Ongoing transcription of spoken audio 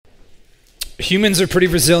Humans are pretty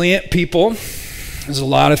resilient people. There's a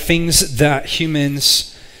lot of things that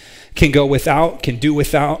humans can go without, can do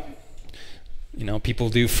without. You know, people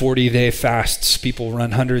do 40-day fasts. People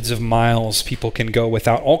run hundreds of miles. People can go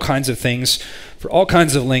without all kinds of things for all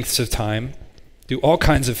kinds of lengths of time, do all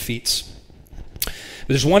kinds of feats. But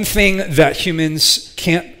there's one thing that humans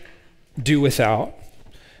can't do without,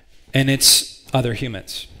 and it's other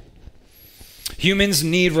humans. Humans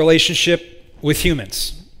need relationship with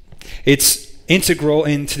humans. It's integral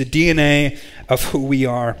into the DNA of who we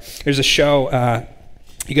are. There's a show,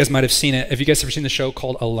 you guys might have seen it. Have you guys ever seen the show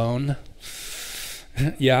called Alone?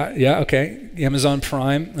 Yeah, okay. Amazon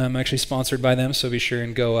Prime. I'm actually sponsored by them, so be sure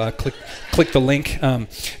and go click the link.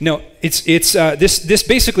 No, it's this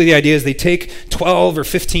basically the idea is they take 12 or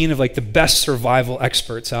 15 of like the best survival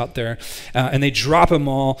experts out there, and they drop them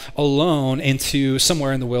all alone into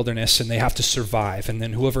somewhere in the wilderness, and they have to survive. And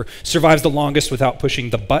then whoever survives the longest without pushing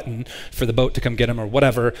the button for the boat to come get them or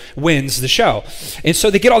whatever wins the show. And so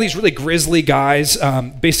they get all these really grisly guys,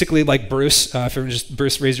 basically like Bruce. If everyone just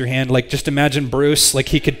Bruce, raise your hand. Like just imagine Bruce. Like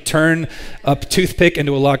he could turn a toothpick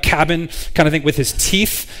into a log cabin kind of thing with his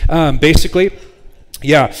teeth, basically.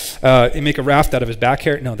 Yeah, and make a raft out of his back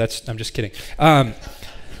hair. No, I'm just kidding.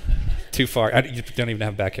 Too far. You don't even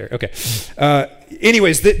have back hair. Okay.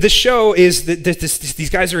 Anyways, the show is that these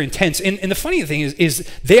guys are intense. And the funny thing is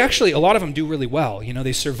they actually, a lot of them do really well. You know,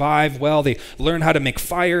 they survive well. They learn how to make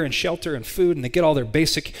fire and shelter and food, and they get all their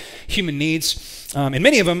basic human needs. And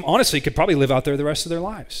many of them, honestly, could probably live out there the rest of their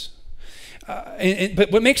lives.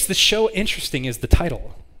 But what makes the show interesting is the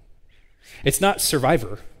title. It's not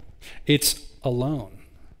Survivor. It's Alone.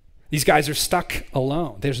 These guys are stuck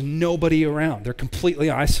alone. There's nobody around. They're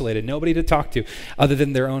completely isolated. Nobody to talk to other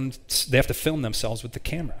than their own. They have to film themselves with the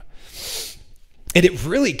camera. And it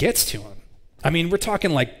really gets to them. I mean, we're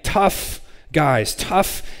talking like tough guys,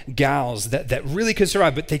 tough gals that really could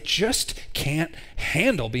survive, but they just can't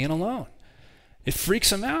handle being alone. It freaks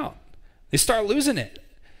them out. They start losing it.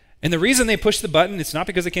 And the reason they push the button, it's not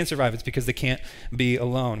because they can't survive, it's because they can't be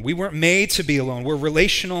alone. We weren't made to be alone. We're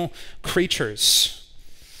relational creatures.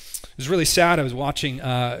 It was really sad. I was watching,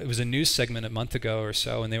 it was a news segment a month ago or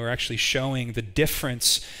so, and they were actually showing the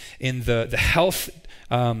difference in the health,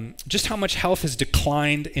 just how much health has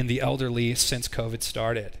declined in the elderly since COVID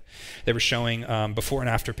started. They were showing before and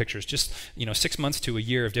after pictures, just 6 months to a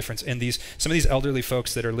year of difference. And some of these elderly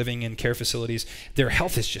folks that are living in care facilities, their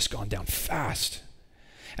health has just gone down fast.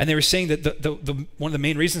 And they were saying that the one of the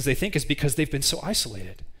main reasons they think is because they've been so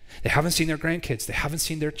isolated. They haven't seen their grandkids. They haven't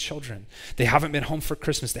seen their children. They haven't been home for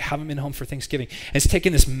Christmas. They haven't been home for Thanksgiving. And it's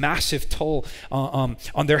taken this massive toll on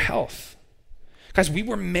their health. Guys, we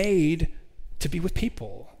were made to be with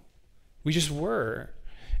people. We just were.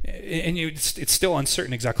 And it's still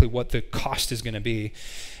uncertain exactly what the cost is going to be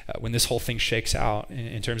when this whole thing shakes out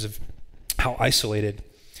in terms of how isolated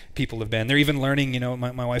people have been. They're even learning,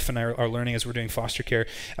 my wife and I are learning as we're doing foster care,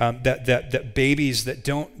 that babies that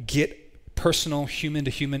don't get personal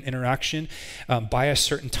human-to-human interaction by a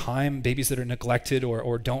certain time, babies that are neglected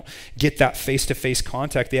or don't get that face-to-face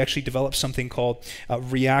contact, they actually develop something called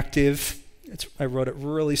reactive, I wrote it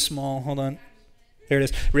really small, hold on, there it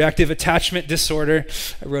is, reactive attachment disorder.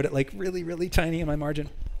 I wrote it like really, really tiny in my margin.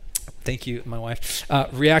 Thank you, my wife.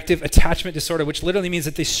 Reactive attachment disorder, which literally means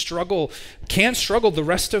that they can struggle the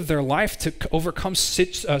rest of their life to overcome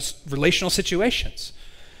relational situations.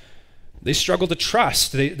 They struggle to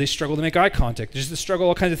trust. They struggle to make eye contact. There's the struggle,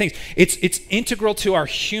 all kinds of things. It's integral to our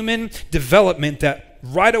human development that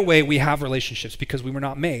right away we have relationships because we were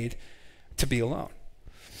not made to be alone.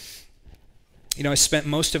 I spent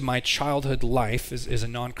most of my childhood life as a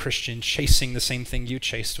non-Christian chasing the same thing you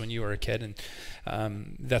chased when you were a kid,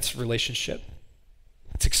 and that's relationship.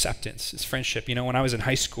 It's acceptance. It's friendship. When I was in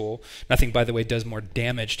high school, nothing, by the way, does more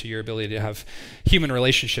damage to your ability to have human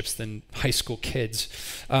relationships than high school kids.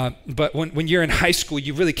 But when you're in high school,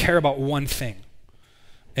 you really care about one thing,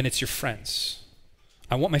 and it's your friends.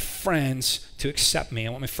 I want my friends to accept me. I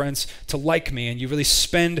want my friends to like me. And you really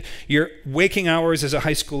spend your waking hours as a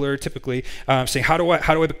high schooler typically saying, how do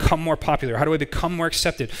I become more popular? How do I become more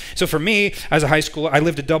accepted? So for me, as a high schooler, I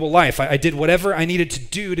lived a double life. I did whatever I needed to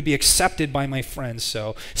do to be accepted by my friends.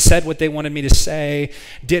 So said what they wanted me to say,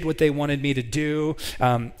 did what they wanted me to do.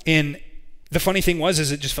 And the funny thing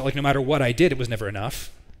was, it just felt like no matter what I did, it was never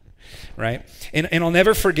enough, right? And I'll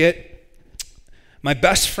never forget my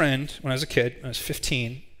best friend, when I was a kid, I was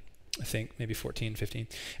 15, I think, maybe 14, 15.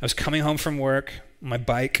 I was coming home from work on my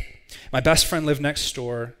bike. My best friend lived next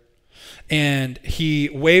door, and he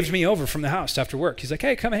waved me over from the house after work. He's like,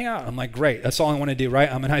 hey, come hang out. I'm like, great. That's all I want to do, right?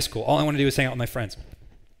 I'm in high school. All I want to do is hang out with my friends.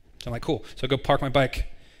 So I'm like, cool. So I go park my bike.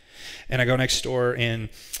 And I go next door, and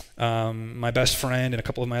my best friend and a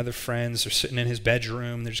couple of my other friends are sitting in his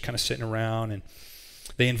bedroom. They're just kind of sitting around, and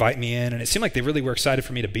they invite me in, and it seemed like they really were excited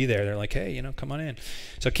for me to be there. They're like, hey, come on in.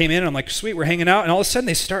 So I came in, and I'm like, sweet, we're hanging out, and all of a sudden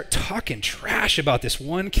they start talking trash about this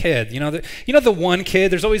one kid. The one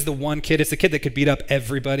kid, there's always the one kid. It's the kid that could beat up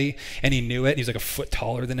everybody, and he knew it. He's like a foot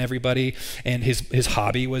taller than everybody, and his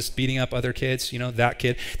hobby was beating up other kids, that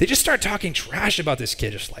kid. They just start talking trash about this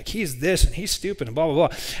kid, just like, he's this, and he's stupid, and blah, blah,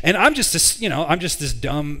 blah. And I'm just this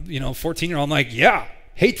dumb, 14-year-old. I'm like, yeah,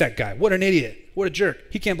 hate that guy. What an idiot. What a jerk.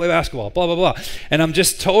 He can't play basketball, blah, blah, blah. And I'm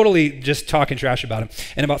just totally just talking trash about him.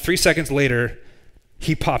 And about 3 seconds later,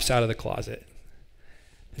 he pops out of the closet.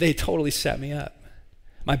 They totally set me up.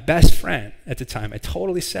 My best friend at the time,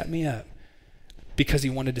 totally set me up because he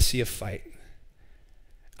wanted to see a fight.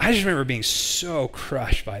 I just remember being so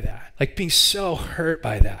crushed by that, like being so hurt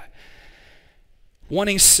by that.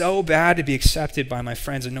 Wanting so bad to be accepted by my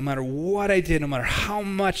friends, and no matter what I did, no matter how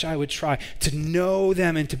much I would try to know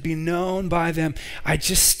them and to be known by them, I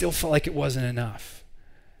just still felt like it wasn't enough.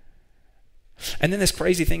 And then this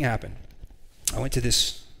crazy thing happened. I went to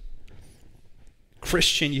this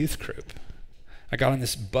Christian youth group. I got on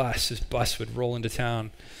this bus. This bus would roll into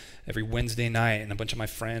town every Wednesday night, and a bunch of my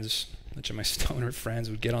stoner friends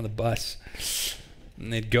would get on the bus,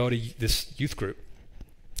 and they'd go to this youth group.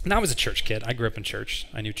 And I was a church kid. I grew up in church.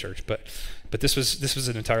 I knew church, but this was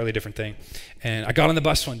an entirely different thing. And I got on the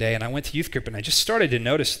bus one day, and I went to youth group, and I just started to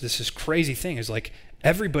notice this crazy thing. It's like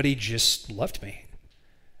everybody just loved me.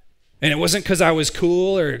 And it wasn't because I was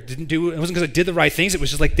cool or it wasn't because I did the right things. It was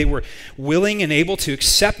just like they were willing and able to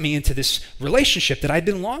accept me into this relationship that I'd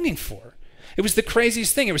been longing for. It was the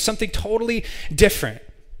craziest thing. It was something totally different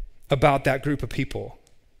about that group of people.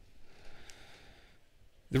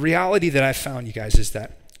 The reality that I found, you guys, is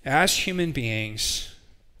that as human beings,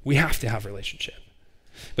 we have to have a relationship.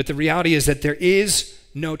 But the reality is that there is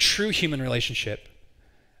no true human relationship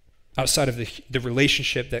outside of the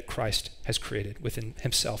relationship that Christ has created within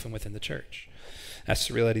himself and within the church. That's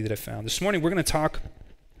the reality that I found. This morning, we're going to talk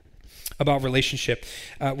about relationship.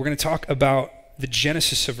 We're going to talk about the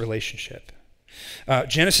genesis of relationship.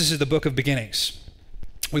 Genesis is the book of beginnings.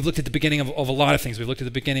 We've looked at the beginning of a lot of things. We've looked at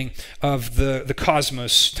the beginning of the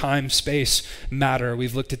cosmos, time, space, matter.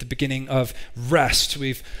 We've looked at the beginning of rest.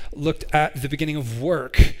 We've looked at the beginning of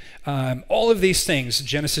work. All of these things,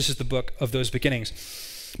 Genesis is the book of those beginnings.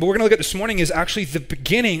 What we're going to look at this morning is actually the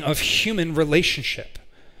beginning of human relationship.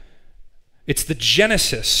 It's the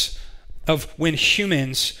genesis of when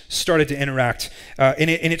humans started to interact. And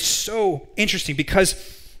it's so interesting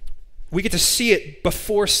because we get to see it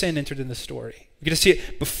before sin entered in the story. You get to see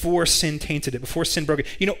it before sin tainted it, before sin broke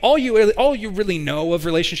it. All you really know of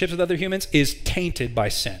relationships with other humans is tainted by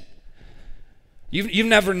sin. You've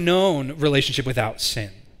never known relationship without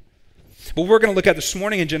sin. What we're going to look at this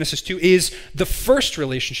morning in Genesis 2 is the first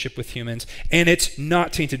relationship with humans, and it's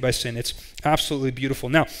not tainted by sin. It's absolutely beautiful.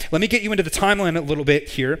 Now, let me get you into the timeline a little bit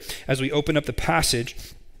here as we open up the passage.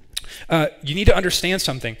 You need to understand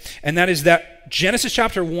something, and that is that Genesis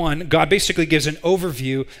chapter 1, God basically gives an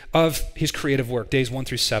overview of his creative work, days 1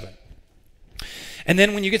 through 7. And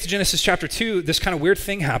then when you get to Genesis chapter 2, this kind of weird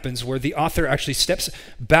thing happens where the author actually steps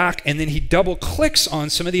back and then he double clicks on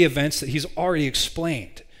some of the events that he's already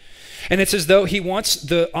explained. And it's as though he wants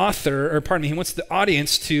the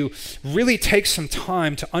audience to really take some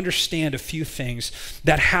time to understand a few things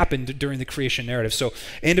that happened during the creation narrative. So,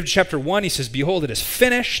 end of chapter 1, he says, behold, it is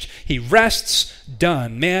finished. He rests,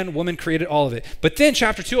 done. Man, woman created all of it. But then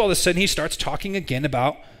chapter 2, all of a sudden, he starts talking again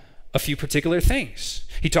about a few particular things.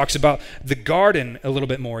 He talks about the garden a little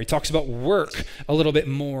bit more. He talks about work a little bit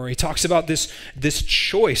more. He talks about this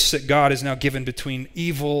choice that God has now given between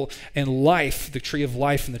evil and life, the tree of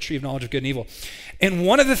life and the tree of knowledge of good and evil. And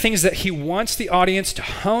one of the things that he wants the audience to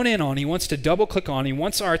hone in on, he wants to double click on, he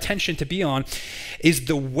wants our attention to be on, is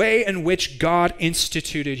the way in which God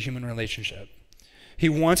instituted human relationship. He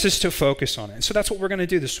wants us to focus on it. And so that's what we're going to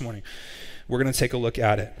do this morning. We're going to take a look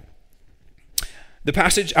at it. The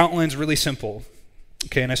passage outline's really simple.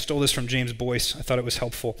 Okay, and I stole this from James Boyce. I thought it was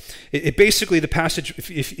helpful. It basically, the passage,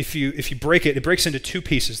 if you break it, it breaks into two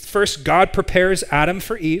pieces. First, God prepares Adam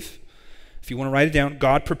for Eve. If you want to write it down,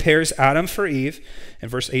 God prepares Adam for Eve in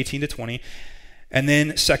verse 18 to 20. And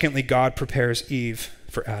then secondly, God prepares Eve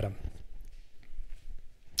for Adam.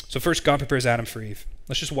 So first, God prepares Adam for Eve.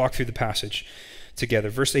 Let's just walk through the passage together.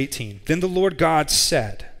 Verse 18, then the Lord God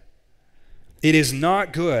said, it is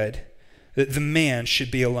not good that the man should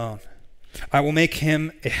be alone. I will make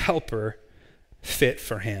him a helper fit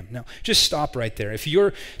for him. Now, just stop right there. If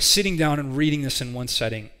you're sitting down and reading this in one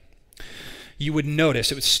setting, you would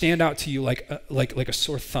notice, it would stand out to you like a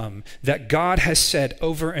sore thumb, that God has said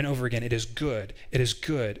over and over again, it is good, it is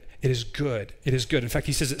good, it is good, it is good. In fact,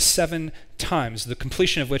 he says it 7 times, the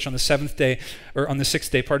completion of which on the 6th day,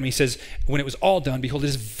 he says, when it was all done, behold, it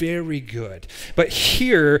is very good. But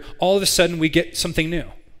here, all of a sudden, we get something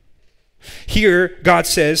new. Here, God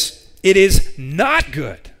says, it is not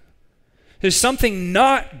good. There's something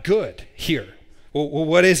not good here. Well,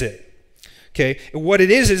 what is it? Okay, what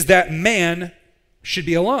it is that man should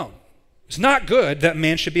be alone. It's not good that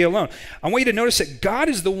man should be alone. I want you to notice that God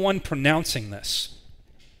is the one pronouncing this.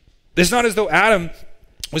 It's not as though Adam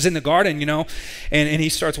was in the garden, and he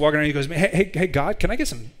starts walking around and he goes, hey, God, can I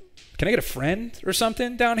get a friend or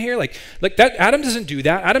something down here? Like that. Adam doesn't do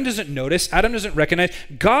that. Adam doesn't notice. Adam doesn't recognize.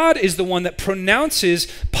 God is the one that pronounces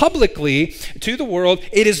publicly to the world,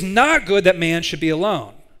 it is not good that man should be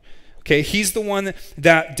alone. Okay, he's the one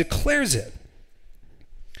that declares it.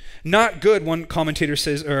 Not good, one commentator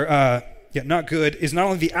says, not good is not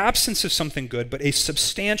only the absence of something good, but a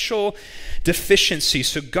substantial deficiency.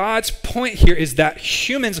 So God's point here is that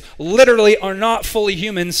humans literally are not fully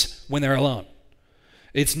humans when they're alone.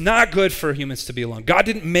 It's not good for humans to be alone. God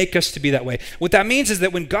didn't make us to be that way. What that means is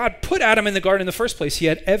that when God put Adam in the garden in the first place, he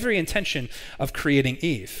had every intention of creating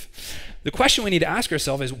Eve. The question we need to ask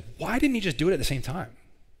ourselves is, why didn't he just do it at the same time?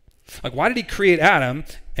 Like, why did he create Adam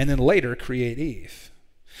and then later create Eve?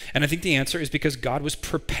 And I think the answer is because God was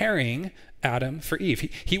preparing Adam for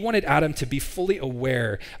Eve. He wanted Adam to be fully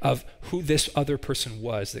aware of who this other person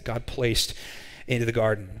was that God placed into the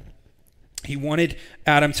garden. He wanted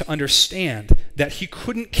Adam to understand that he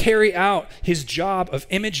couldn't carry out his job of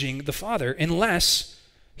imaging the Father unless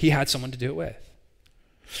he had someone to do it with.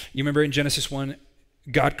 You remember in Genesis 1,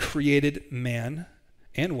 God created man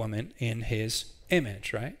and woman in his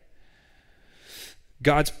image, right?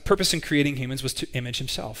 God's purpose in creating humans was to image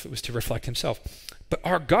himself. It was to reflect himself. But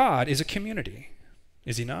our God is a community,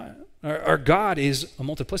 is he not? Our God is a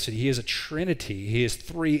multiplicity. He is a trinity. He is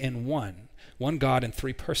 3 in 1. One God in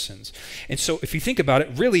 3 persons. And so if you think about it,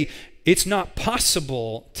 really, it's not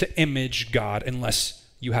possible to image God unless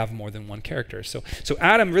you have more than one character. So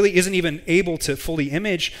Adam really isn't even able to fully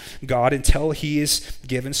image God until he is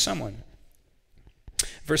given someone.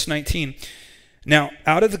 Verse 19, now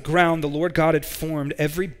out of the ground the Lord God had formed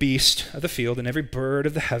every beast of the field and every bird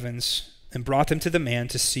of the heavens and brought them to the man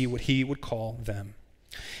to see what he would call them.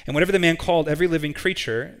 And whatever the man called every living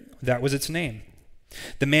creature, that was its name.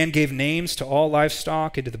 The man gave names to all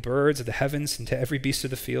livestock and to the birds of the heavens and to every beast of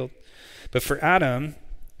the field. But for Adam,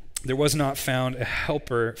 there was not found a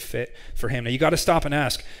helper fit for him. Now you got to stop and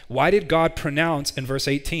ask, why did God pronounce in verse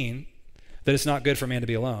 18 that it's not good for man to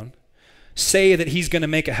be alone? Say that he's going to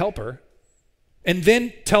make a helper, and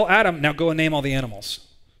then tell Adam, now go and name all the animals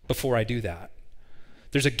before I do that.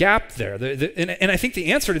 There's a gap there. And I think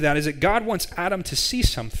the answer to that is that God wants Adam to see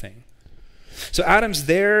something. So Adam's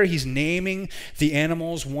there, he's naming the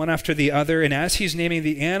animals one after the other, and as he's naming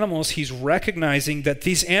the animals, he's recognizing that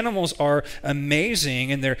these animals are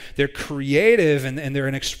amazing and they're creative and they're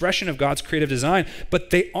an expression of God's creative design, but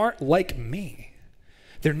they aren't like me.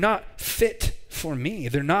 They're not fit for me.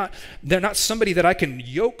 They're not somebody that I can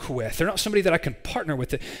yoke with. They're not somebody that I can partner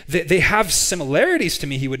with. They have similarities to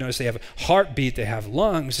me. He would notice they have a heartbeat, they have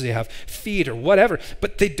lungs, they have feet or whatever,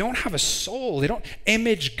 but they don't have a soul. They don't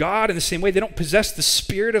image God in the same way. They don't possess the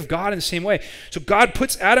Spirit of God in the same way. So God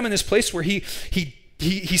puts Adam in this place where he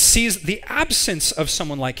sees the absence of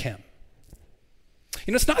someone like him.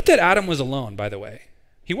 It's not that Adam was alone, by the way.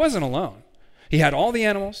 He wasn't alone. He had all the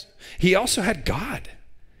animals. He also had God.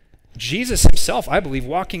 Jesus himself, I believe,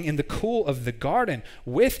 walking in the cool of the garden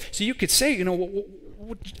with, so you could say,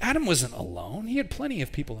 Adam wasn't alone. He had plenty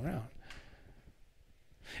of people around.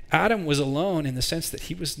 Adam was alone in the sense that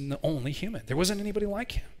he was the only human. There wasn't anybody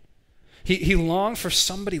like him. He longed for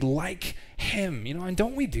somebody like him, and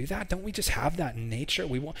don't we do that? Don't we just have that nature?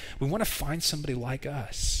 We want to find somebody like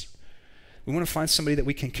us. We want to find somebody that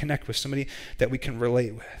we can connect with, somebody that we can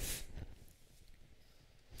relate with.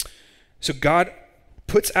 So God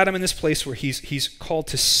puts Adam in this place where he's called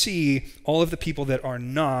to see all of the people that are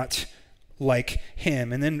not like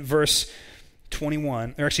him. And then verse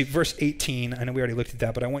 18, I know we already looked at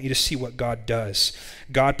that, but I want you to see what God does.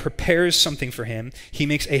 God prepares something for him. He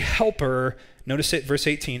makes a helper, notice it, verse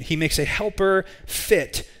 18, he makes a helper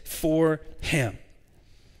fit for him.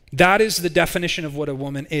 That is the definition of what a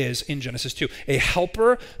woman is in Genesis 2. A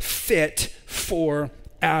helper fit for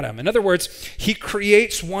Adam. In other words, he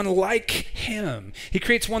creates one like him. He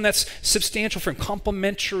creates one that's substantial for him,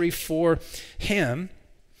 complementary for him,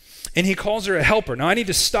 and he calls her a helper. Now I need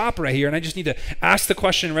to stop right here, and I just need to ask the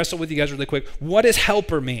question and wrestle with you guys really quick. What does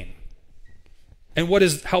helper mean? And what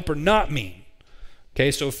does helper not mean?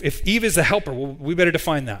 Okay, so if Eve is the helper, well, we better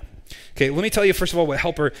define that. Okay, let me tell you first of all what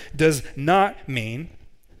helper does not mean.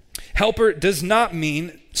 Helper does not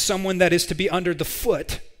mean someone that is to be under the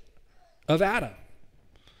foot of Adam.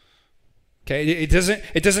 Okay, it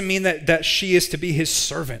doesn't mean that she is to be his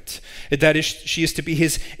servant, she is to be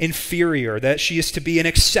his inferior, that she is to be an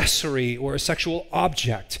accessory or a sexual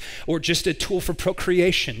object or just a tool for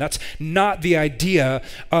procreation. That's not the idea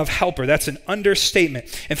of helper. That's an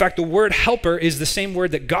understatement. In fact, the word helper is the same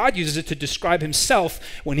word that God uses it to describe himself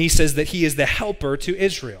when he says that he is the helper to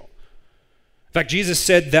Israel. In fact, Jesus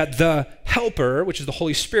said that the helper, which is the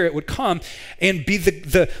Holy Spirit, would come and be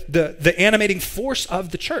the animating force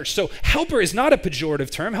of the church. So helper is not a pejorative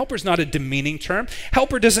term. Helper is not a demeaning term.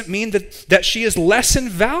 Helper doesn't mean that she is less in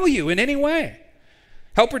value in any way.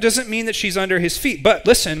 Helper doesn't mean that she's under his feet. But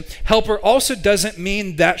listen, helper also doesn't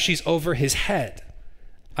mean that she's over his head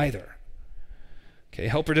either. Okay,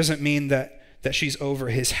 helper doesn't mean that she's over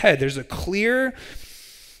his head. There's a clear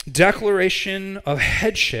declaration of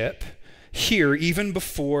headship here, even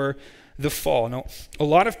before the fall. Now, a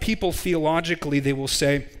lot of people theologically, they will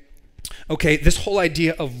say, okay, this whole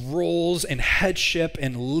idea of roles and headship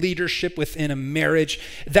and leadership within a marriage,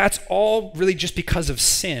 that's all really just because of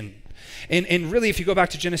sin. And really, if you go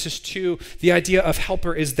back to Genesis 2, the idea of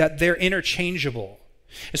helper is that they're interchangeable.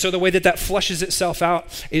 And so the way that flushes itself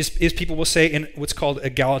out is people will say in what's called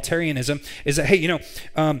egalitarianism is that, hey,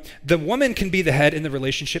 the woman can be the head in the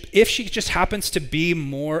relationship if she just happens to be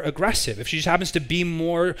more aggressive, if she just happens to be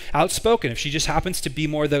more outspoken, if she just happens to be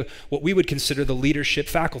more what we would consider the leadership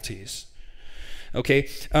faculties. Okay,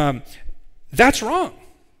 that's wrong.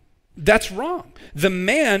 That's wrong. The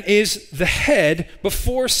man is the head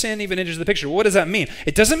before sin even enters the picture. What does that mean?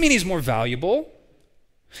 It doesn't mean he's more valuable.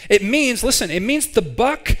 It means the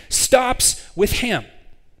buck stops with him.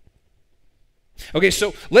 Okay,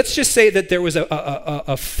 so let's just say that there was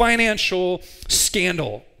a financial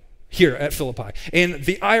scandal here at Philippi, and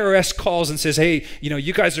the IRS calls and says, hey,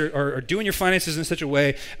 you guys are doing your finances in such a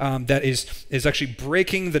way that is actually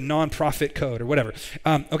breaking the nonprofit code or whatever.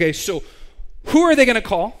 Okay, so who are they going to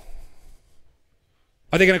call?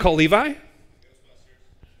 Are they going to call Levi?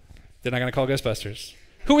 They're not going to call Ghostbusters.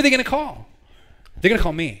 Who are they going to call? They're going to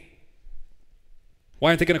call me. Why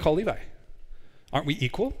aren't they going to call Levi? Aren't we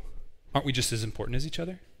equal? Aren't we just as important as each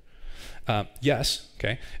other? Yes,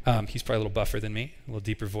 okay. He's probably a little buffer than me, a little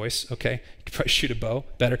deeper voice, okay. He could probably shoot a bow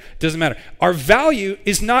better. Doesn't matter. Our value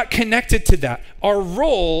is not connected to that. Our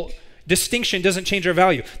role distinction doesn't change our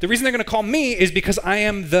value. The reason they're going to call me is because I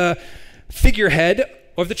am the figurehead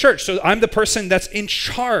of the church. So I'm the person that's in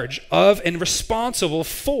charge of and responsible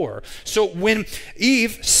for. So when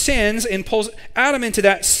Eve sins and pulls Adam into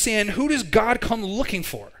that sin, who does God come looking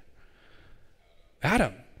for?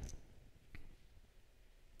 Adam.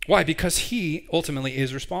 Why? Because he ultimately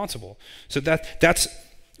is responsible. So that's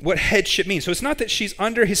what headship means. So it's not that she's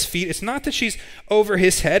under his feet, it's not that she's over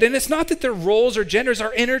his head, and it's not that their roles or genders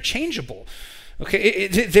are interchangeable. Okay,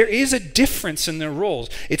 there is a difference in their roles.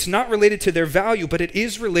 It's not related to their value, but it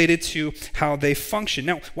is related to how they function.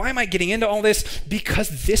 Now, why am I getting into all this?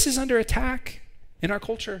 Because this is under attack in our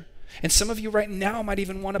culture. And some of you right now might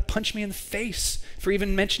even want to punch me in the face for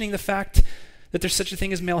even mentioning the fact that there's such a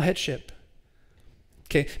thing as male headship.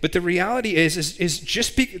 Okay, but the reality is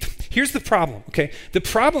here's the problem, okay? The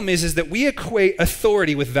problem is that we equate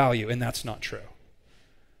authority with value, and that's not true.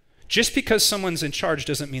 Just because someone's in charge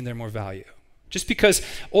doesn't mean they're more value. Just because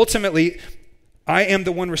ultimately I am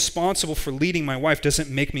the one responsible for leading my wife doesn't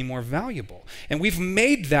make me more valuable. And we've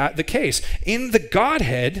made that the case. In the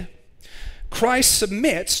Godhead, Christ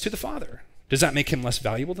submits to the Father. Does that make him less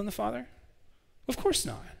valuable than the Father? Of course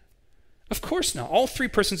not. Of course not. All three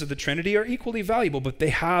persons of the Trinity are equally valuable, but they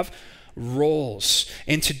have roles.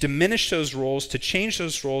 And to diminish those roles, to change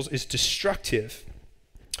those roles is destructive.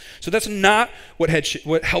 So that's not what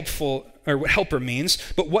helper means,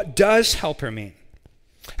 but what does helper mean?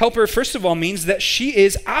 Helper, first of all, means that she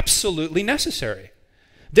is absolutely necessary.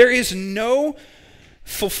 There is no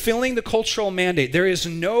fulfilling the cultural mandate. There is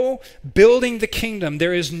no building the kingdom.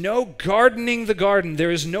 There is no gardening the garden.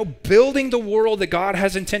 There is no building the world that God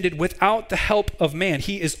has intended without the help of man.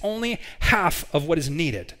 He is only half of what is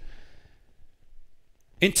needed.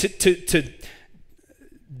 And to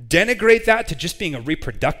denigrate that to just being a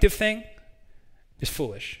reproductive thing is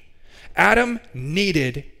foolish. Adam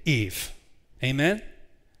needed Eve. Amen?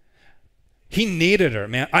 He needed her,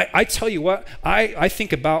 man. I tell you what, I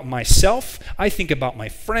think about myself. I think about my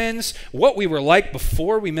friends, what we were like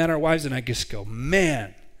before we met our wives, and I just go,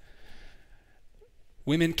 man,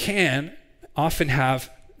 women can often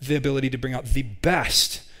have the ability to bring out the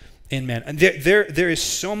best in men. And there is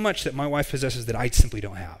so much that my wife possesses that I simply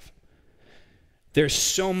don't have. There's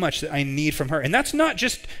so much that I need from her. And that's not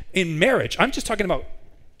just in marriage. I'm just talking about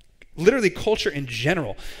literally culture in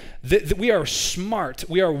general. That we are smart,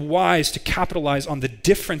 we are wise to capitalize on the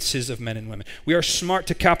differences of men and women. We are smart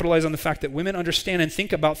to capitalize on the fact that women understand and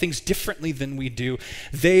think about things differently than we do.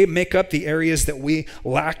 They make up the areas that we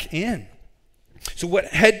lack in. So what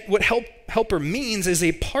helper means is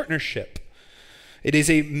a partnership. It is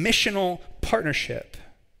a missional partnership.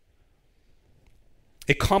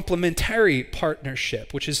 A complementary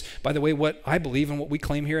partnership, which is, by the way, what I believe and what we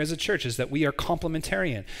claim here as a church, is that we are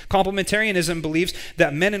complementarian. Complementarianism believes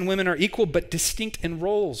that men and women are equal but distinct in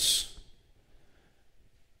roles.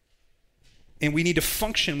 And we need to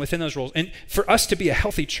function within those roles. And for us to be a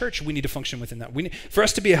healthy church, we need to function within that. For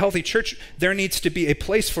us to be a healthy church, there needs to be a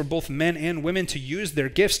place for both men and women to use their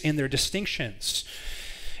gifts and their distinctions.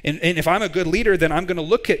 And if I'm a good leader, then I'm going to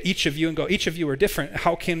look at each of you and go, each of you are different.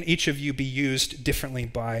 How can each of you be used differently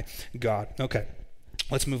by God? Okay,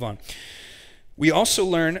 let's move on. We also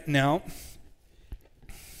learn now,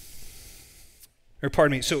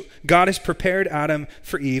 so God has prepared Adam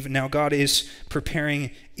for Eve. Now God is preparing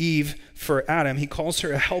Eve for Adam. He calls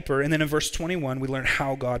her a helper. And then in verse 21, we learn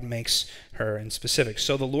how God makes her in specific.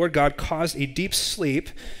 So the Lord God caused a deep sleep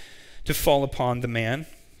to fall upon the man,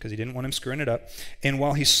 because he didn't want him screwing it up. And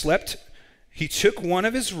while he slept, he took one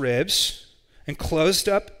of his ribs and closed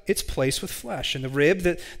up its place with flesh. And the rib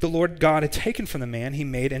that the Lord God had taken from the man, he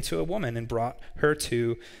made into a woman and brought her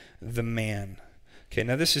to the man. Okay,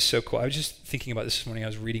 now this is so cool. I was just thinking about this morning. I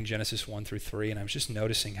was reading Genesis 1-3, and I was just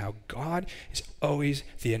noticing how God is always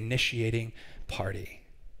the initiating party.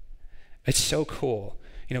 It's so cool.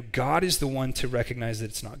 You know, God is the one to recognize that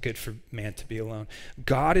it's not good for man to be alone.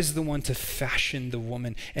 God is the one to fashion the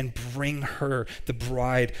woman and bring her, the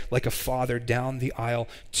bride, like a father down the aisle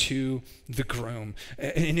to the groom.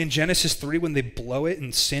 And in Genesis 3, when they blow it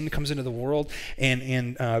and sin comes into the world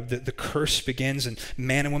and the curse begins and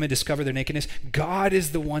man and woman discover their nakedness, God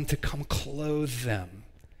is the one to come clothe them.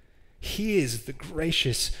 He is the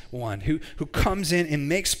gracious one who comes in and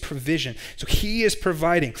makes provision. So he is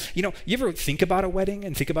providing. You know, you ever think about a wedding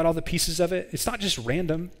and think about all the pieces of it? It's not just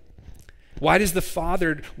random. Why does the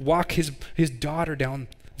father walk his daughter down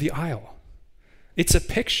the aisle? It's a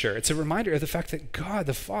picture. It's a reminder of the fact that God,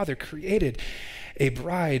 the Father, created a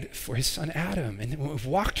bride for his son Adam and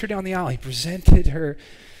walked her down the aisle. He presented her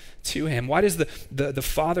to him. Why does the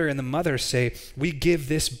father and the mother say, we give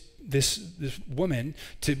this woman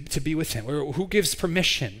to be with him? Or who gives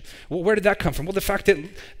permission? Well, where did that come from? Well, the fact that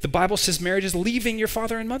the Bible says marriage is leaving your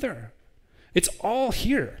father and mother. It's all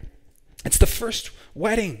here. It's the first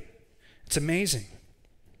wedding. It's amazing.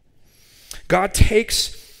 God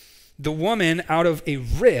takes the woman out of a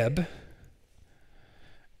rib.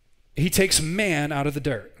 He takes man out of the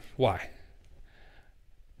dirt. Why?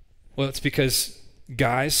 Well, it's because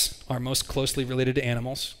guys are most closely related to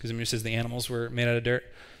animals, because it says the animals were made out of dirt.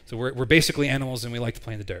 So we're basically animals and we like to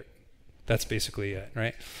play in the dirt. That's basically it,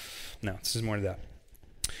 right? No, this is more to that.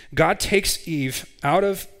 God takes Eve out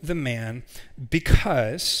of the man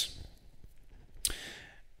because,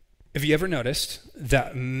 have you ever noticed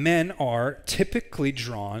that men are typically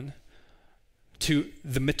drawn to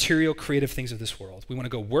the material creative things of this world? We want to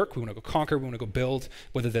go work, we want to go conquer, we want to go build,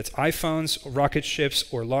 whether that's iPhones, rocket ships,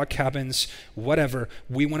 or log cabins, whatever,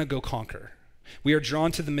 we want to go conquer. We are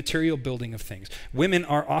drawn to the material building of things. Women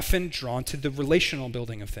are often drawn to the relational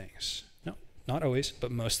building of things. No, not always, but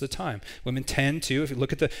most of the time. Women tend to, if you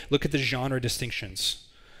look at the genre distinctions,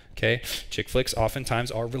 okay? Chick flicks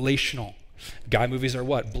oftentimes are relational. Guy movies are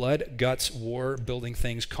what? Blood, guts, war, building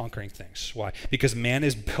things, conquering things. Why? Because man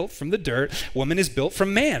is built from the dirt. Woman is built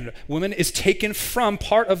from man. Woman is taken from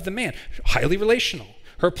part of the man. Highly relational.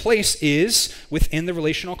 Her place is within the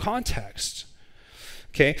relational context.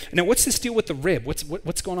 Okay, now what's this deal with the rib?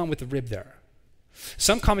 What's going on with the rib there?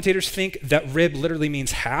 Some commentators think that rib literally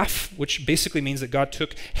means half, which basically means that God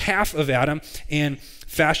took half of Adam and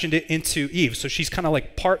fashioned it into Eve. So she's kind of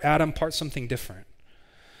like part Adam, part something different,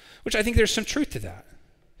 which I think there's some truth to that.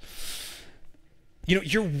 You know,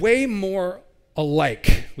 you're way more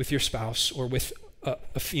alike with your spouse or with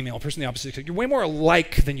a female, a person of the opposite sex. You're way more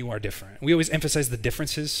alike than you are different. We always emphasize the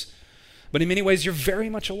differences. But in many ways, you're very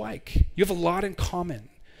much alike. You have a lot in common,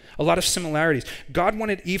 a lot of similarities. God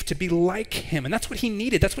wanted Eve to be like him, and that's what he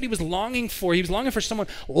needed. That's what he was longing for. He was longing for someone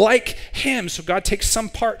like him. So God takes some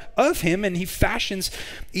part of him, and he fashions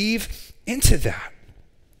Eve into that.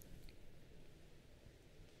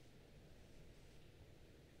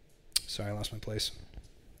 Sorry, I lost my place.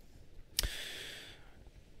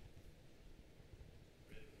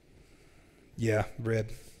 Yeah,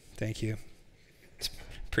 rib. Thank you. It's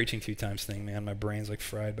preaching 2 times thing, man. My brain's like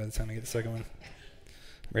fried by the time I get the second one.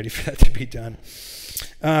 Ready for that to be done.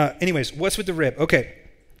 Anyways, what's with the rib? Okay,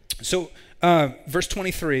 so verse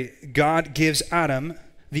 23, God gives Adam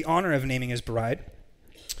the honor of naming his bride.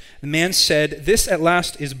 The man said, "This at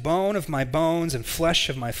last is bone of my bones and flesh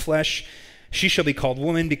of my flesh. She shall be called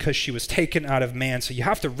woman because she was taken out of man." So you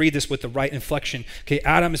have to read this with the right inflection. Okay,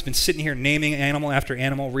 Adam has been sitting here naming animal after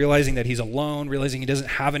animal, realizing that he's alone, realizing he doesn't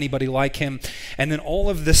have anybody like him. And then all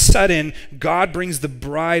of the sudden, God brings the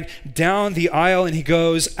bride down the aisle and he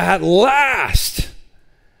goes, "At last,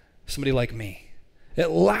 somebody like me.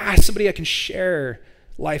 At last, somebody I can share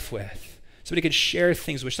life with. Somebody I can share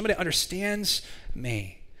things with. Somebody that understands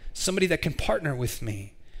me. Somebody that can partner with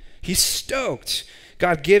me." He's stoked.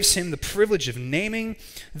 God gives him the privilege of naming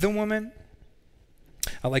the woman.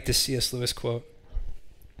 I like this C.S. Lewis quote.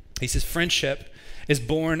 He says, "Friendship is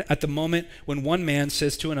born at the moment when one man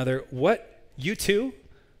says to another, 'What, you too?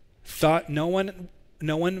 Thought no one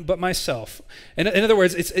but myself.'" In other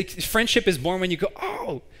words, friendship is born when you go,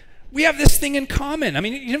 "Oh, we have this thing in common." I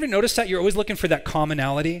mean, you never notice that? You're always looking for that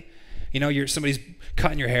commonality. You know, somebody's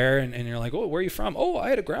cutting your hair and you're like, "Oh, where are you from?" "Oh, I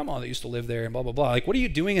had a grandma that used to live there," and blah, blah, blah. Like, what are you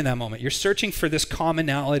doing in that moment? You're searching for this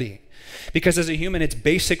commonality. Because as a human, it's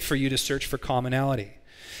basic for you to search for commonality.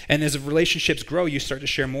 And as relationships grow, you start to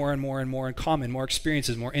share more and more and more in common, more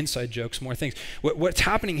experiences, more inside jokes, more things. What's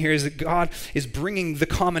happening here is that God is bringing the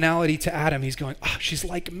commonality to Adam. He's going, "Oh, she's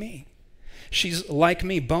like me. She's like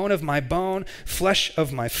me, bone of my bone, flesh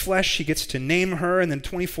of my flesh." He gets to name her. And then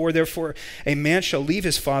 24, "Therefore a man shall leave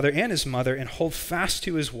his father and his mother and hold fast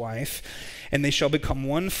to his wife, and they shall become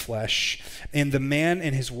one flesh. And the man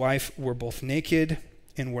and his wife were both naked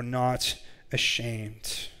and were not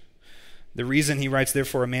ashamed." The reason he writes,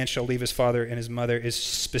 "Therefore a man shall leave his father and his mother," is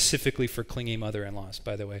specifically for clingy mother-in-laws,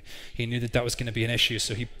 by the way. He knew that was going to be an issue,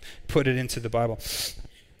 so he put it into the Bible.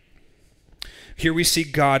 Here we see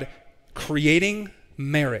God creating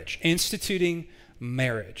marriage, instituting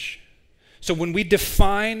marriage. So when we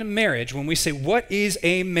define marriage, when we say, what is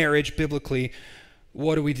a marriage biblically,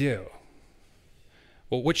 what do?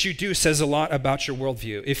 Well, what you do says a lot about your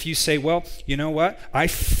worldview. If you say, "Well, you know what? I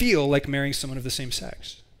feel like marrying someone of the same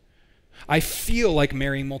sex. I feel like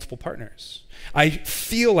marrying multiple partners. I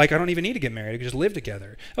feel like I don't even need to get married. I can just live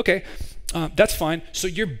together." Okay, that's fine. So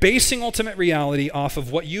you're basing ultimate reality off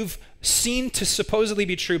of what you've seen to supposedly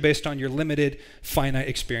be true based on your limited, finite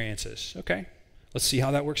experiences. Okay, let's see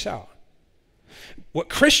how that works out. What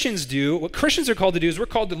Christians are called to do is we're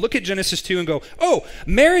called to look at Genesis 2 and go, "Oh,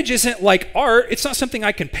 marriage isn't like art. It's not something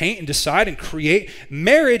I can paint and decide and create.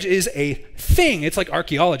 Marriage is a thing. It's like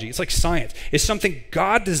archaeology. It's like science. It's something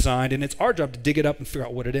God designed, and it's our job to dig it up and figure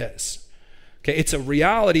out what it is." Okay, it's a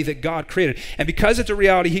reality that God created. And because it's a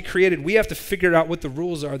reality he created, we have to figure out what the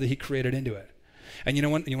rules are that he created into it. And you know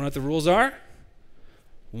what the rules are?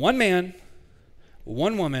 One man,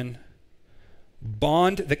 one woman,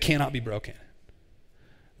 bond that cannot be broken.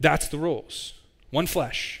 That's the rules. One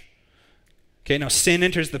flesh. Okay, now sin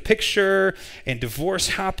enters the picture, and divorce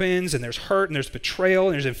happens, and there's hurt, and there's betrayal,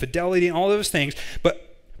 and there's infidelity, and all those things. But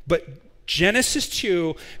Genesis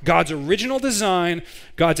 2, God's original design,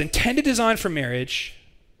 God's intended design for marriage,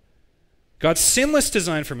 God's sinless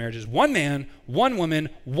design for marriage is one man, one woman,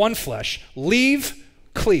 one flesh. Leave,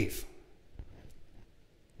 cleave.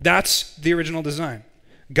 That's the original design.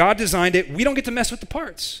 God designed it. We don't get to mess with the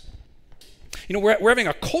parts. You know, we're having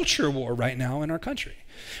a culture war right now in our country.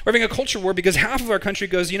 We're having a culture war because half of our country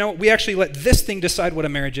goes, we actually let this thing decide what a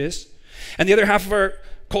marriage is. And the other half of our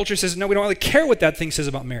culture says, no, we don't really care what that thing says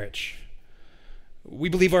about marriage. We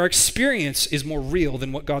believe our experience is more real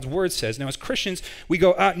than what God's word says. Now, as Christians, we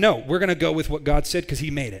go, no, we're going to go with what God said because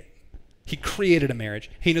he made it. He created a marriage.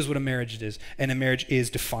 He knows what a marriage is, and a marriage is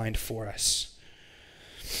defined for us.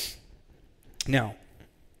 Now,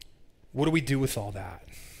 what do we do with all that?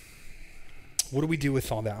 What do we do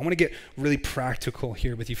with all that? I want to get really practical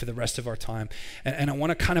here with you for the rest of our time. And I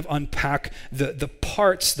want to kind of unpack the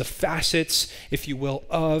parts, the facets, if you will,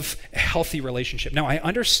 of a healthy relationship. Now, I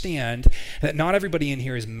understand that not everybody in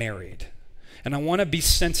here is married. And I want to be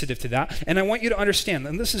sensitive to that. And I want you to understand,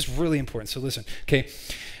 and this is really important, so listen, okay?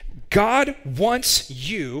 God wants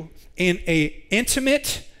you in an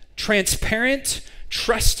intimate, transparent,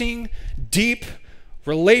 trusting, deep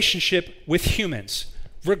relationship with humans,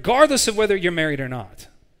 regardless of whether you're married or not.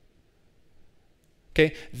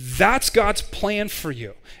 Okay? That's God's plan for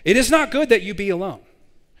you. It is not good that you be alone.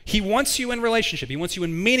 He wants you in relationship. He wants you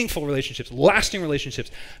in meaningful relationships, lasting relationships,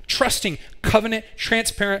 trusting, covenant,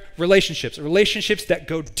 transparent relationships, relationships that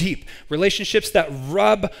go deep, relationships that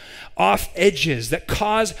rub off edges, that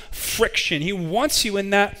cause friction. He wants you in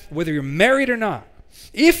that whether you're married or not.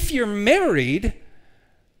 If you're married,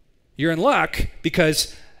 you're in luck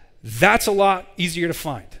because that's a lot easier to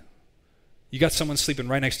find. You got someone sleeping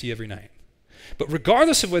right next to you every night. But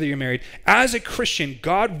regardless of whether you're married, as a Christian,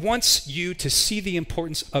 God wants you to see the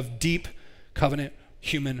importance of deep covenant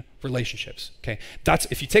human relationships. Okay? That's,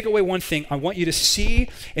 if you take away one thing, I want you to see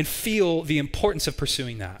and feel the importance of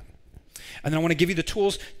pursuing that. And then I want to give you the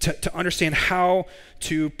tools to understand how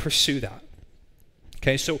to pursue that.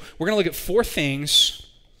 Okay, so we're going to look at 4 things,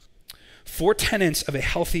 4 tenets of a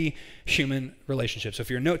healthy human relationship. So if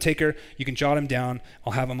you're a note taker, you can jot them down.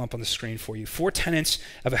 I'll have them up on the screen for you. 4 tenets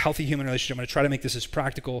of a healthy human relationship. I'm going to try to make this as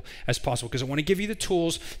practical as possible because I want to give you the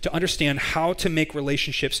tools to understand how to make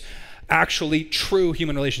relationships actually true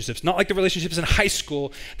human relationships. Not like the relationships in high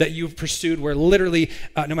school that you pursued where literally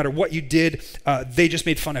no matter what you did, they just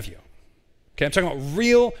made fun of you. Okay, I'm talking about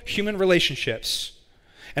real human relationships.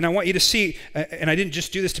 And I want you to see, and I didn't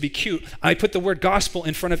just do this to be cute, I put the word gospel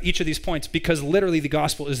in front of each of these points because literally the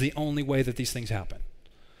gospel is the only way that these things happen.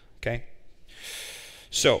 Okay?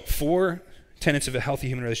 So, 4 tenets of a healthy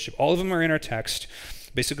human relationship. All of them are in our text.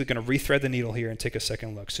 Basically going to rethread the needle here and take a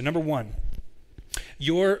second look. So number 1,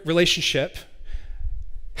 your relationship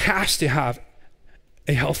has to have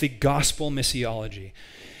a healthy gospel missiology.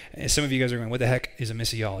 And some of you guys are going, what the heck is a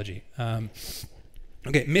missiology?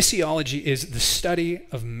 Okay, missiology is the study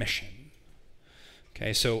of mission.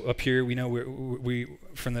 Okay, so up here we know we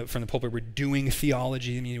from the pulpit we're doing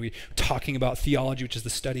theology. I mean, we're talking about theology, which is the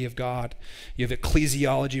study of God. You have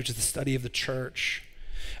ecclesiology, which is the study of the church.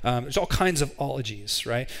 There's all kinds of ologies,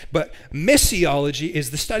 right? But missiology is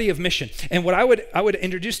the study of mission. And what I would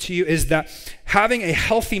introduce to you is that having a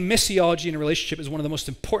healthy missiology in a relationship is one of the most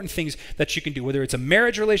important things that you can do. Whether it's a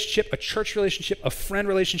marriage relationship, a church relationship, a friend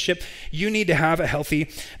relationship, you need to have a healthy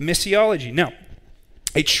missiology. Now,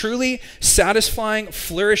 a truly satisfying,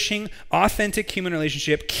 flourishing, authentic human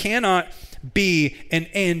relationship cannot be an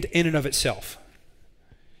end in and of itself.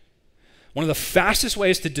 One of the fastest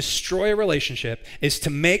ways to destroy a relationship is to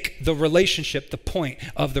make the relationship the point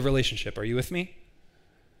of the relationship. Are you with me?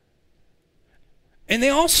 And they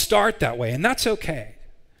all start that way, and that's okay.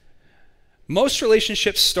 Most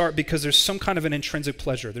relationships start because there's some kind of an intrinsic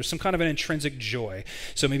pleasure. There's some kind of an intrinsic joy.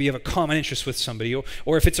 So maybe you have a common interest with somebody,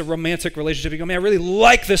 or if it's a romantic relationship, you go, man, I really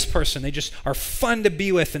like this person. They just are fun to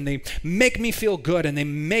be with, and they make me feel good, and they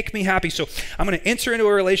make me happy. So I'm going to enter into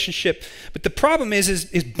a relationship. But the problem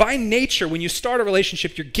is by nature, when you start a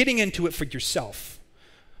relationship, you're getting into it for yourself.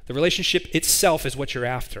 The relationship itself is what you're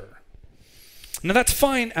after. Now that's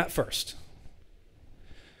fine at first,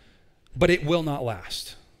 but it will not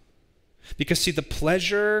last. Because see, the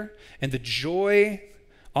pleasure and the joy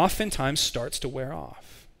oftentimes starts to wear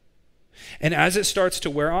off. And as it starts to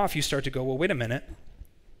wear off, you start to go, well, wait a minute.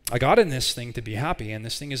 I got in this thing to be happy, and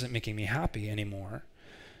this thing isn't making me happy anymore.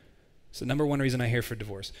 It's the number 1 reason I hear for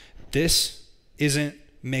divorce. This isn't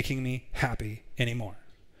making me happy anymore.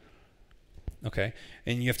 Okay?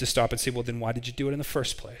 And you have to stop and say, well, then why did you do it in the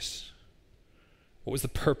first place? What was the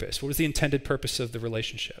purpose? What was the intended purpose of the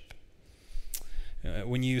relationship?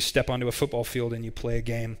 When you step onto a football field and you play a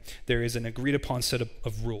game, there is an agreed upon set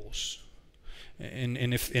of rules.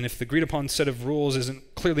 And if the agreed upon set of rules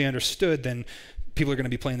isn't clearly understood, then people are going to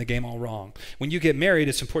be playing the game all wrong. When you get married,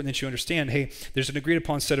 it's important that you understand, hey, there's an agreed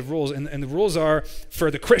upon set of rules. And the rules are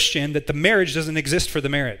for the Christian that the marriage doesn't exist for the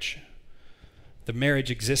marriage. The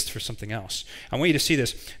marriage exists for something else. I want you to see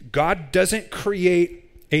this. God doesn't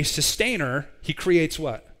create a sustainer. He creates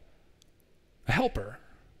what? A helper.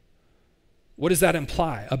 What does that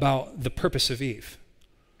imply about the purpose of Eve?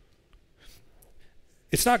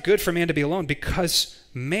 It's not good for man to be alone because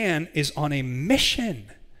man is on a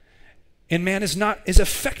mission. And man is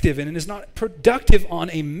effective and is not productive on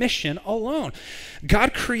a mission alone.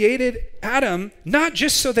 God created Adam not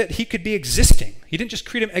just so that he could be existing. He didn't just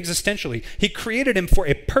create him existentially. He created him for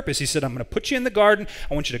a purpose. He said, I'm going to put you in the garden.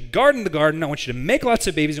 I want you to garden the garden. I want you to make lots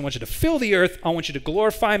of babies. I want you to fill the earth. I want you to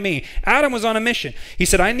glorify me. Adam was on a mission. He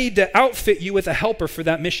said, I need to outfit you with a helper for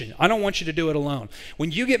that mission. I don't want you to do it alone.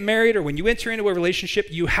 When you get married or when you enter into a relationship,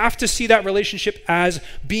 you have to see that relationship as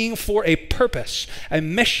being for a purpose, a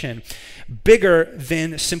mission, bigger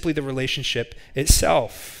than simply the relationship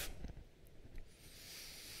itself.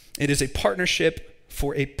 It is a partnership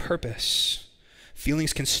for a purpose.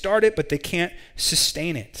 Feelings can start it, but they can't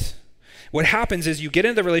sustain it. What happens is you get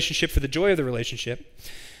into the relationship for the joy of the relationship,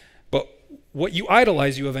 but what you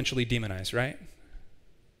idolize, you eventually demonize, right?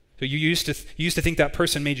 So you used to think that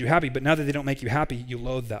person made you happy, but now that they don't make you happy, you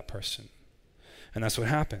loathe that person. And that's what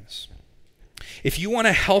happens. If you want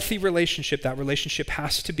a healthy relationship, that relationship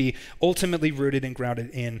has to be ultimately rooted and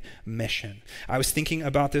grounded in mission. I was thinking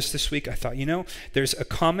about this week. I thought, there's a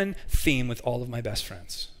common theme with all of my best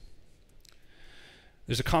friends.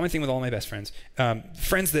 There's a common thing with all my best friends.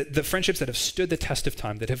 The friendships that have stood the test of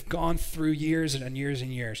time, that have gone through years and years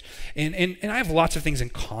and years. And I have lots of things in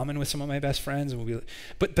common with some of my best friends.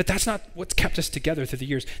 But that's not what's kept us together through the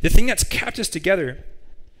years. The thing that's kept us together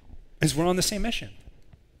is we're on the same mission.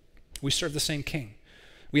 We serve the same King.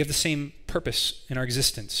 We have the same purpose in our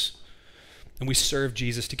existence. And we serve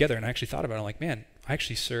Jesus together. And I actually thought about it. I'm like, man, I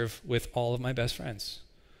actually serve with all of my best friends.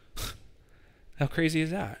 How crazy is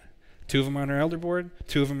that? 2 of them are on our elder board.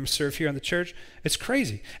 2 of them serve here on the church. It's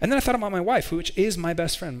crazy. And then I thought about my wife, which is my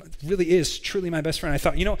best friend, really is truly my best friend. I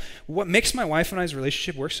thought, what makes my wife and I's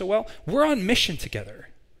relationship work so well? We're on mission together.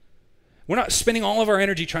 We're not spending all of our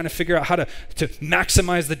energy trying to figure out how to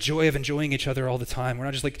maximize the joy of enjoying each other all the time. We're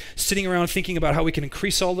not just sitting around thinking about how we can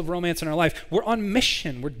increase all the romance in our life. We're on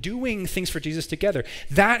mission. We're doing things for Jesus together.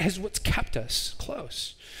 That is what's kept us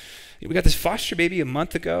close. We got this foster baby a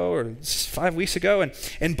month ago or 5 weeks ago,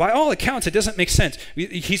 and by all accounts, it doesn't make sense.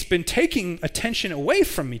 He's been taking attention away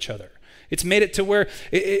from each other. It's made it to where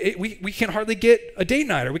we can hardly get a date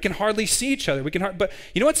night, or we can hardly see each other. But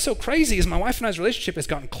what's so crazy is my wife and I's relationship has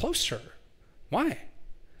gotten closer. Why?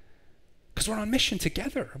 Because we're on mission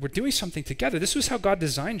together. We're doing something together. This was how God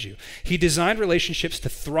designed you. He designed relationships to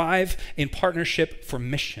thrive in partnership for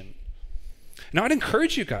mission. Now, I'd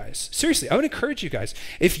encourage you guys, seriously, I would encourage you guys,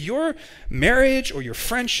 if your marriage or your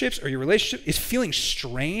friendships or your relationship is feeling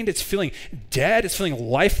strained, it's feeling dead, it's feeling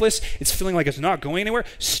lifeless, it's feeling like it's not going anywhere,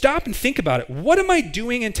 stop and think about it. What am I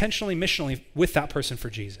doing intentionally, missionally with that person for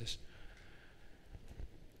Jesus?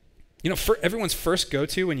 For everyone's first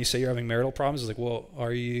go-to when you say you're having marital problems is like, well,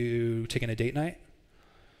 are you taking a date night?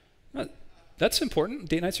 That's important.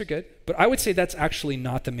 Date nights are good. But I would say that's actually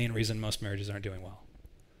not the main reason most marriages aren't doing well.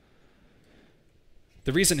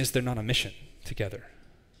 The reason is they're not on mission together.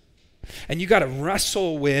 And you got to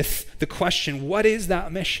wrestle with the question, what is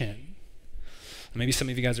that mission? Maybe some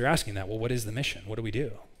of you guys are asking that. Well, what is the mission? What do we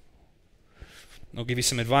do? I'll give you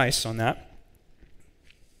some advice on that.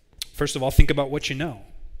 First of all, think about what you know.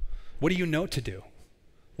 What do you know to do?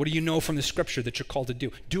 What do you know from the scripture that you're called to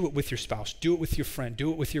do? Do it with your spouse. Do it with your friend. Do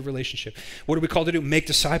it with your relationship. What are we called to do? Make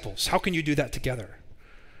disciples. How can you do that together?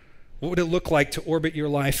 What would it look like to orbit your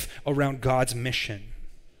life around God's mission?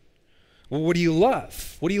 Well, what do you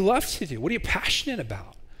love? What do you love to do? What are you passionate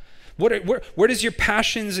about? Where does your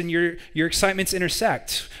passions and your excitements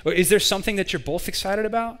intersect? Or is there something that you're both excited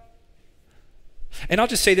about? And I'll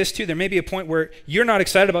just say this too, there may be a point where you're not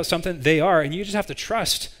excited about something, they are, and you just have to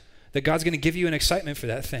trust that God's going to give you an excitement for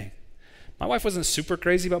that thing. My wife wasn't super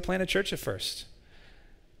crazy about planting a church at first.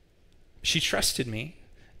 She trusted me,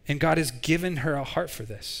 and God has given her a heart for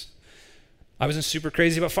this. I wasn't super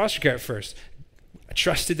crazy about foster care at first. I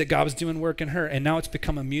trusted that God was doing work in her, and now it's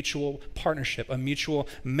become a mutual partnership, a mutual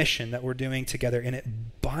mission that we're doing together, and it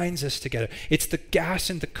binds us together. It's the gas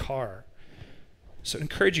in the car. So I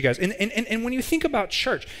encourage you guys. And when you think about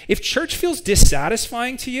church, if church feels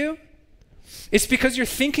dissatisfying to you, it's because you're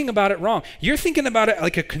thinking about it wrong. You're thinking about it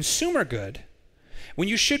like a consumer good when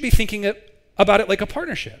you should be thinking about it like a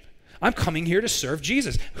partnership. I'm coming here to serve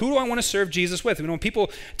Jesus. Who do I want to serve Jesus with? When people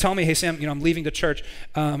tell me, hey, Sam, I'm leaving the church.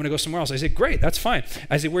 I'm going to go somewhere else. I say, great, that's fine.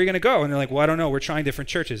 I say, where are you going to go? And they're like, well, I don't know. We're trying different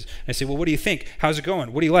churches. I say, well, what do you think? How's it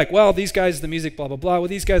going? What do you like? Well, these guys, the music, blah, blah, blah. Well,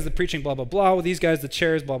 these guys, the preaching, blah, blah, blah. Well, these guys, the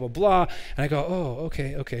chairs, blah, blah, blah. And I go, oh,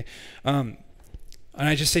 okay. And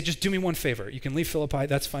I just say, just do me one favor. You can leave Philippi.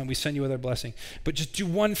 That's fine. We send you with our blessing. But just do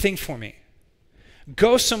one thing for me.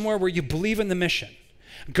 Go somewhere where you believe in the mission.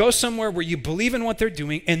 Go somewhere where you believe in what they're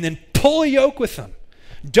doing, and then pull a yoke with them.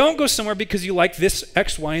 Don't go somewhere because you like this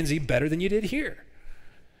X, Y, and Z better than you did here.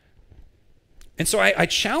 And so I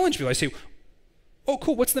challenge people. I say, oh,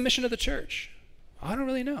 cool, what's the mission of the church? I don't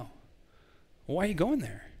really know. Well, why are you going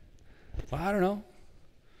there? Well, I don't know.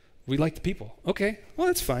 We like the people. Okay, well,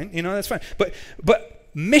 that's fine. That's fine. But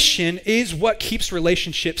mission is what keeps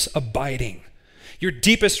relationships abiding. Your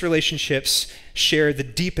deepest relationships share the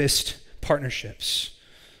deepest partnerships.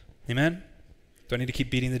 Amen? Do I need to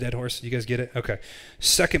keep beating the dead horse? You guys get it? Okay.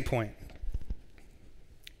 Second point.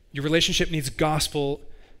 Your relationship needs gospel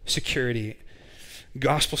security.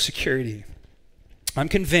 Gospel security. I'm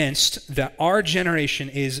convinced that our generation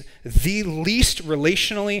is the least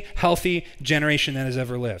relationally healthy generation that has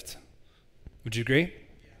ever lived. Would you agree?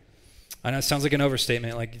 I know it sounds like an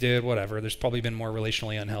overstatement, like, dude, whatever. There's probably been more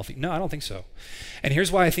relationally unhealthy. No, I don't think so. And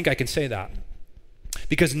here's why I think I can say that.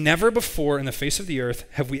 Because never before in the face of the earth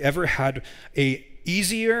have we ever had a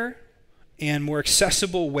easier and more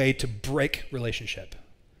accessible way to break relationship.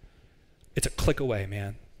 It's a click away,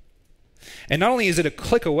 man. And not only is it a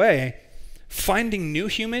click away, finding new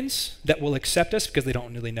humans that will accept us because they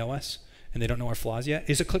don't really know us and they don't know our flaws yet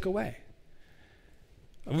is a click away.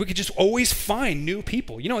 We could just always find new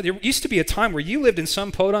people. You know, there used to be a time where you lived in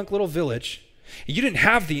some podunk little village and you didn't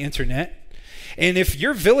have the internet. And if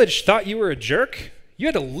your village thought you were a jerk, you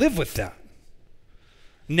had to live with that.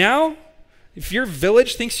 Now, if your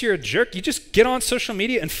village thinks you're a jerk, you just get on social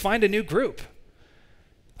media and find a new group.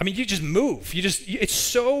 I mean, you just move. It's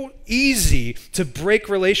so easy to break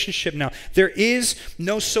relationship now. There is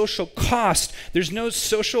no social cost. There's no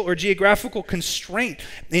social or geographical constraint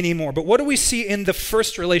anymore. But what do we see in the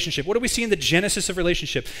first relationship? What do we see in the genesis of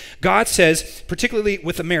relationship? God says, particularly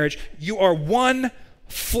with a marriage, you are one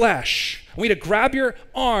flesh. I want you to grab your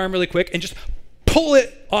arm really quick and just pull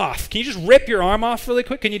it off. Can you just rip your arm off really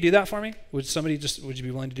quick? Can you do that for me? Would you be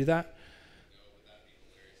willing to do that?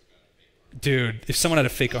 Dude, if someone had a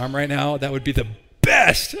fake arm right now, that would be the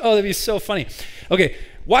best. Oh, that'd be so funny. Okay,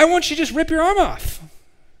 why won't you just rip your arm off?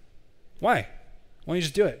 Why? Why don't you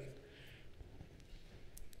just do it?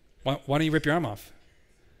 Why don't you rip your arm off?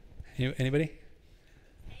 Anybody?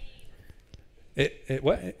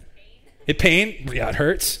 What? It pain? Yeah, it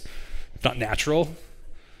hurts. It's not natural.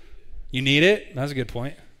 You need it? That's a good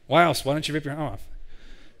point. Why else? Why don't you rip your arm off?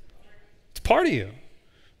 It's part of you.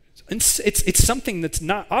 It's something that's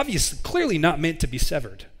not obvious, clearly not meant to be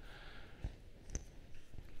severed.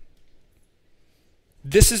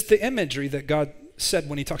 This is the imagery that God said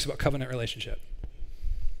when he talks about covenant relationship.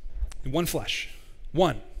 One flesh.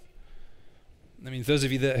 One. I mean, those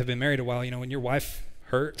of you that have been married a while, you know, when your wife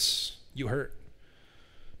hurts, you hurt.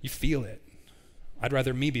 You feel it. I'd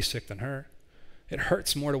rather me be sick than her. It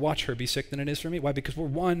hurts more to watch her be sick than it is for me. Why? Because we're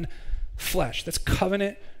one flesh. That's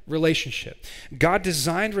covenant relationship. God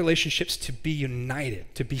designed relationships to be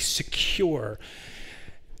united, to be secure.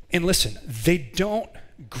 And listen, they don't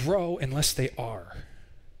grow unless they are.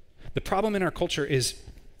 The problem in our culture is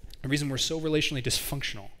the reason we're so relationally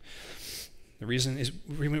dysfunctional. The reason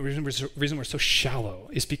we're so shallow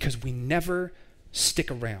is because we never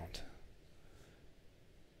stick around.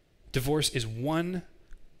 Divorce is one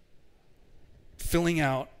filling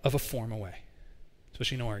out of a form away,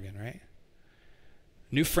 especially in Oregon, right?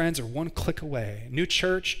 New friends are one click away. New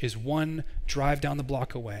church is one drive down the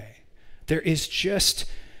block away. There is just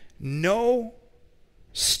no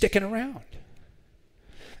sticking around.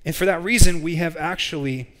 And for that reason, we have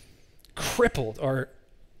actually crippled our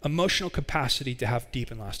emotional capacity to have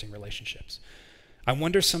deep and lasting relationships. I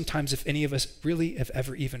wonder sometimes if any of us really have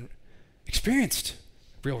ever even experienced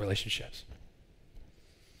real relationships.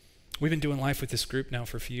 We've been doing life with this group now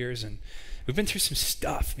for a few years, and we've been through some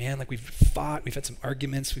stuff, man. Like we've fought, we've had some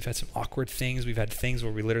arguments, we've had some awkward things, we've had things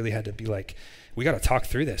where we literally had to be like, we got to talk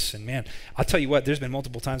through this. And man, I'll tell you what, there's been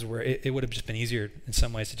multiple times where it would have just been easier in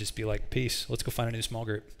some ways to just be like, peace, let's go find a new small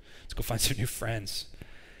group. Let's go find some new friends.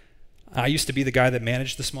 I used to be the guy that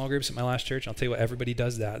managed the small groups at my last church. I'll tell you what, everybody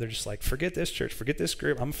does that. They're just like, forget this church, forget this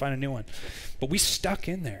group, I'm gonna find a new one. But we stuck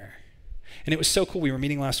in there. And it was so cool. We were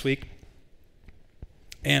meeting last week,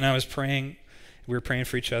 and I was praying. We were praying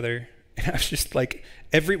for each other. And I was just like,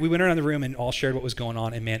 we went around the room and all shared what was going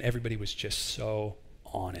on. And man, everybody was just so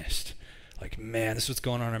honest. Like, man, this is what's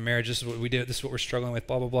going on in our marriage. This is what we do. This is what we're struggling with,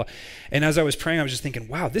 blah, blah, blah. And as I was praying, I was just thinking,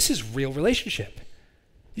 wow, this is real relationship.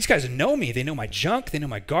 These guys know me. They know my junk. They know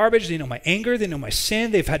my garbage. They know my anger. They know my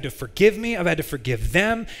sin. They've had to forgive me. I've had to forgive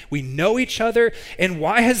them. We know each other. And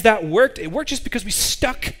why has that worked? It worked just because we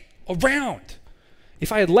stuck around.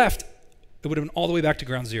 If I had left, it would have been all the way back to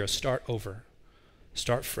ground zero. Start over.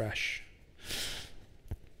 Start fresh.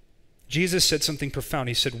 Jesus said something profound.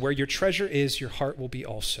 He said, where your treasure is, your heart will be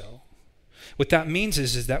also. What that means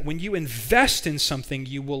is that when you invest in something,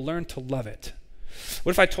 you will learn to love it.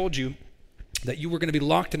 What if I told you that you were going to be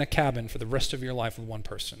locked in a cabin for the rest of your life with one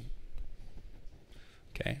person?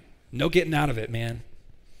 Okay? No getting out of it, man.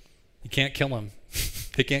 You can't kill them.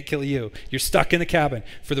 They can't kill you. You're stuck in the cabin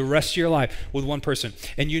for the rest of your life with one person.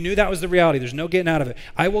 And you knew that was the reality. There's no getting out of it.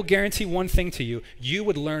 I will guarantee one thing to you. You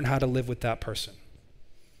would learn how to live with that person.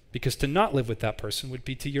 Because to not live with that person would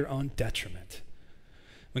be to your own detriment.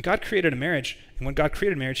 When God created a marriage,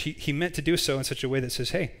 he meant to do so in such a way that says,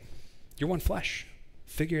 hey, you're one flesh.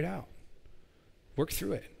 Figure it out. Work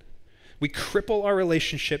through it. We cripple our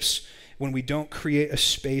relationships when we don't create a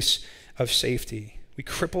space of safety. We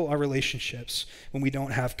cripple our relationships when we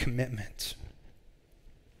don't have commitment.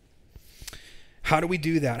 How do we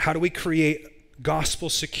do that? How do we create gospel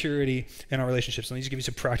security in our relationships. Let me just give you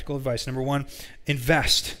some practical advice. Number one,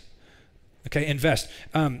 invest. Okay, invest.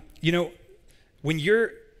 When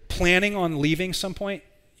you're planning on leaving some point,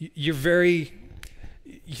 you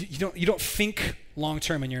don't think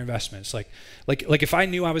long-term in your investments. Like if I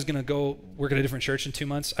knew I was going to go work at a different church in 2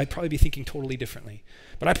 months, I'd probably be thinking totally differently.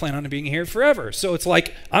 But I plan on being here forever. So it's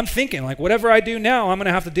like, I'm thinking like whatever I do now, I'm going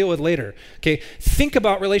to have to deal with later. Okay, think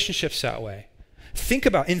about relationships that way.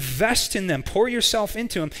 Invest in them, pour yourself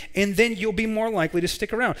into them, and then you'll be more likely to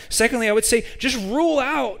stick around. Secondly, I would say just rule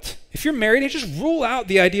out, if you're married, just rule out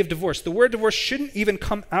the idea of divorce. The word divorce shouldn't even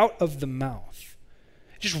come out of the mouth.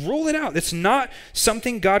 Just rule it out. It's not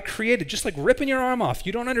something God created. Just like ripping your arm off.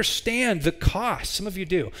 You don't understand the cost. Some of you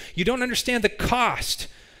do. You don't understand the cost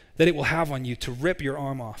that it will have on you to rip your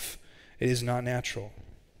arm off. It is not natural.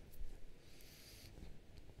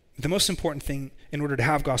 The most important thing in order to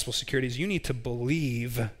have gospel security is you need to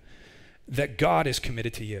believe that God is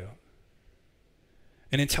committed to you.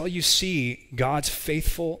 And until you see God's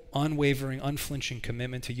faithful, unwavering, unflinching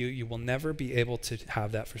commitment to you, you will never be able to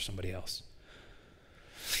have that for somebody else.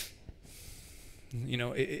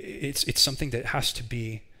 It's something that has to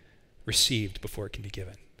be received before it can be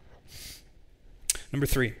given. Number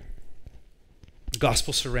 3,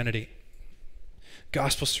 gospel serenity.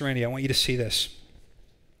 Gospel serenity. I want you to see this.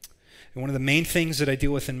 And one of the main things that I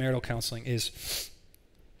deal with in marital counseling is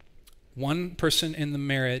one person in the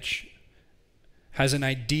marriage has an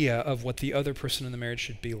idea of what the other person in the marriage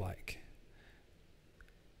should be like.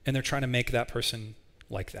 And they're trying to make that person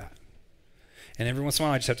like that. And every once in a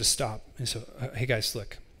while I just have to stop. And so, hey guys,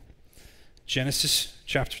 look. Genesis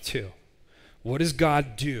chapter 2. What does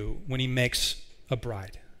God do when he makes a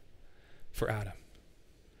bride for Adam?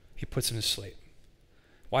 He puts him to sleep.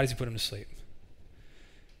 Why does he put him to sleep?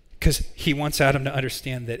 Because he wants Adam to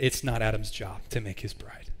understand that it's not Adam's job to make his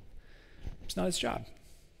bride. It's not his job.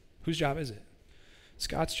 Whose job is it? It's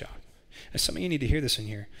God's job. And some of you need to hear this in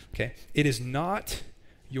here, okay? It is not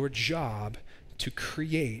your job to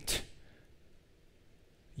create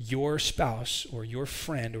your spouse or your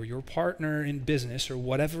friend or your partner in business or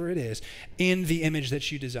whatever it is in the image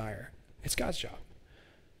that you desire. It's God's job.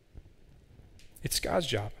 It's God's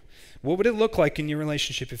job. What would it look like in your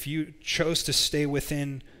relationship if you chose to stay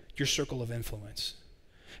within your circle of influence?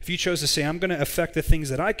 If you chose to say, I'm going to affect the things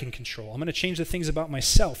that I can control. I'm going to change the things about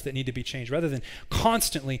myself that need to be changed, rather than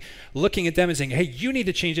constantly looking at them and saying, hey, you need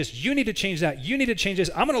to change this, you need to change that, you need to change this.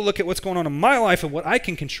 I'm going to look at what's going on in my life and what I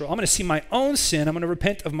can control. I'm going to see my own sin. I'm going to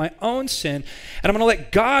repent of my own sin, and I'm going to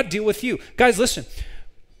let God deal with you. Guys, listen,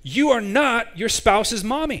 you are not your spouse's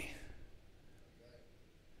mommy.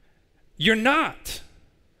 You're not.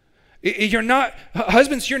 You're not,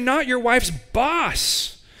 husbands, you're not your wife's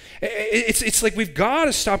boss. It's like we've got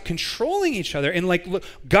to stop controlling each other. And like, look,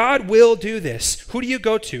 God will do this. Who do you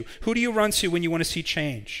go to? Who do you run to when you want to see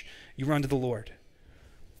change? You run to the Lord.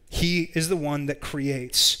 He is the one that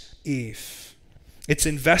creates Eve. It's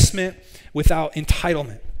investment without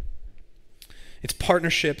entitlement. It's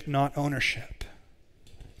partnership, not ownership.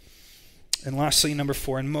 And lastly, number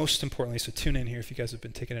 4, and most importantly, so tune in here if you guys have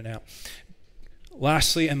been taking it out.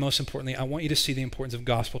 Lastly, and most importantly, I want you to see the importance of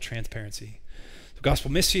gospel transparency.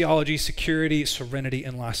 Gospel missiology, security, serenity,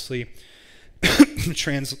 and lastly,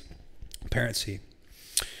 transparency.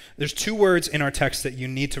 There's 2 words in our text that you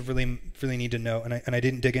need to really need to know, and I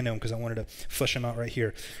didn't dig into them because I wanted to flesh them out right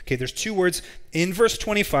here. Okay, there's 2 words in verse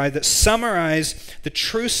 25 that summarize the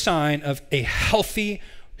true sign of a healthy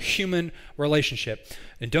human relationship.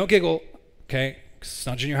 And don't giggle, okay, because it's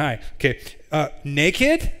not junior high. Okay,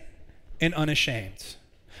 naked and unashamed.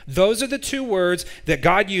 Those are the 2 words that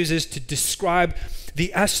God uses to describe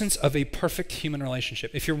the essence of a perfect human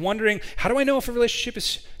relationship. If you're wondering, how do I know if a relationship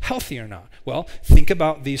is healthy or not? Well, think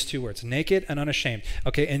about these 2 words, naked and unashamed.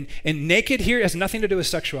 Okay, and naked here has nothing to do with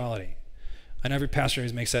sexuality. I know every pastor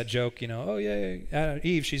always makes that joke, oh yeah,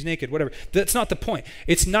 Eve, she's naked, whatever. That's not the point.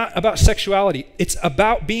 It's not about sexuality. It's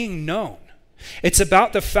about being known. It's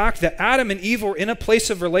about the fact that Adam and Eve were in a place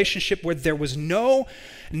of relationship where there was no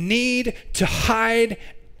need to hide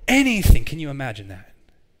anything. Can you imagine that?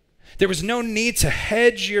 There was no need to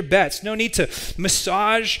hedge your bets, no need to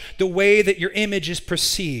massage the way that your image is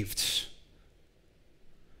perceived.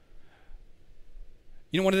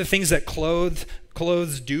 One of the things that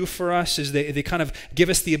clothes do for us is they kind of give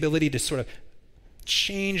us the ability to sort of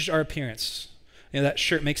change our appearance. That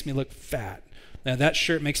shirt makes me look fat. Now that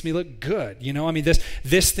shirt makes me look good.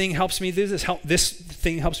 This thing helps me do this. This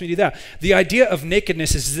thing helps me do that. The idea of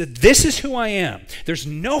nakedness is that this is who I am. There's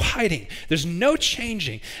no hiding. There's no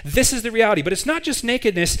changing. This is the reality. But it's not just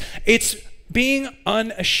nakedness. It's Being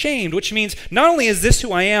unashamed, which means not only is this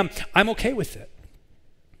who I am, I'm okay with it.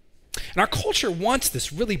 And our culture wants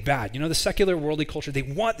this really bad. The secular worldly culture, they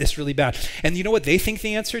want this really bad. And you know what they think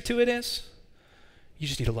the answer to it is? You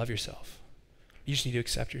just need to love yourself. You just need to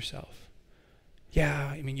accept yourself.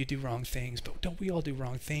 Yeah, you do wrong things, but don't we all do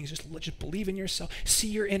wrong things? Just believe in yourself. See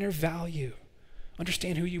your inner value.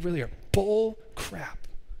 Understand who you really are. Bull crap.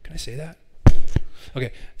 Can I say that?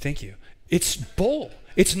 Okay, thank you. It's bull.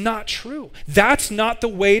 It's not true. That's not the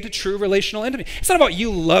way to true relational intimacy. It's not about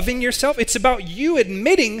you loving yourself. It's about you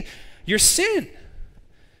admitting your sin.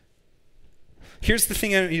 Here's the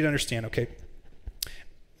thing I need you to understand, okay?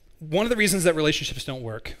 One of the reasons that relationships don't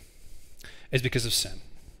work is because of sin.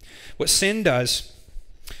 What sin does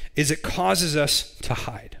is it causes us to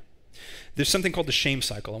hide. There's something called the shame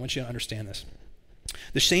cycle. I want you to understand this.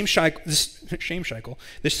 The shame cycle.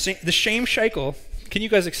 Can you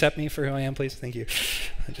guys accept me for who I am, please? Thank you.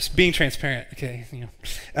 Just being transparent, okay?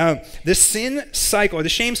 The sin cycle, or the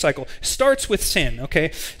shame cycle, starts with sin,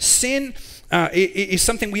 okay? Sin is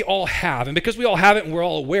something we all have, and because we all have it and we're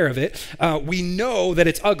all aware of it, we know that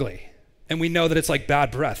it's ugly, and we know that it's like bad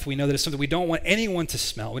breath. We know that it's something we don't want anyone to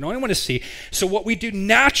smell. We don't want anyone to see. So what we do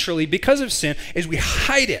naturally, because of sin, is we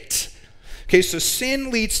hide it. Okay, so sin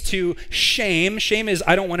leads to shame. Shame is,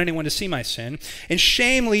 I don't want anyone to see my sin. And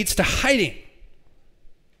shame leads to hiding.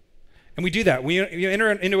 And we do that. When you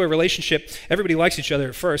enter into a relationship, everybody likes each other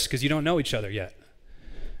at first because you don't know each other yet.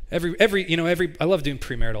 I love doing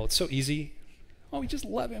premarital. It's so easy. Oh, we just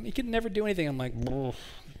love him. He can never do anything. I'm like,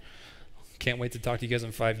 can't wait to talk to you guys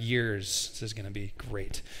in 5 years. This is going to be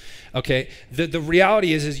great. Okay, the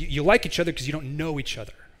reality is you like each other because you don't know each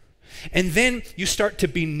other. And then you start to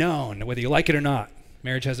be known, whether you like it or not.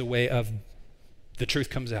 Marriage has a way of the truth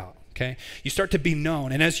comes out. Okay? You start to be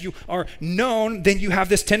known. And as you are known, then you have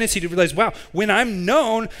this tendency to realize, wow, when I'm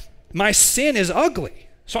known, my sin is ugly.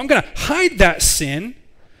 So I'm going to hide that sin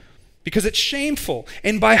because it's shameful.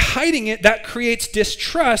 And by hiding it, that creates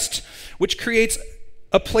distrust, which creates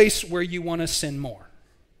a place where you want to sin more.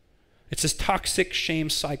 It's this toxic shame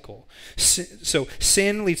cycle. So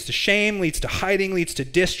sin leads to shame, leads to hiding, leads to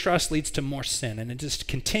distrust, leads to more sin. And it just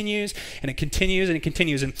continues, and it continues, and it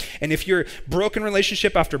continues. And if you're broken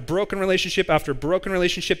relationship after broken relationship after broken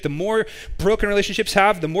relationship, the more broken relationships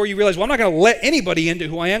have, the more you realize, well, I'm not going to let anybody into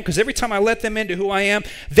who I am, because every time I let them into who I am,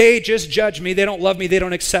 they just judge me, they don't love me, they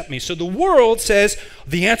don't accept me. So the world says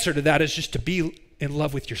the answer to that is just to be in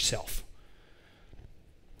love with yourself.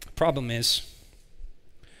 The problem is,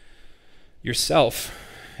 yourself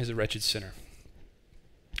is a wretched sinner,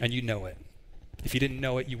 and you know it. If you didn't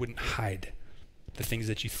know it, you wouldn't hide the things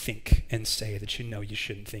that you think and say that you know you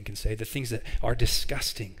shouldn't think and say, the things that are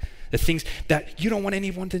disgusting, the things that you don't want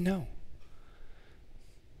anyone to know.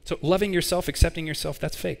 So loving yourself, accepting yourself,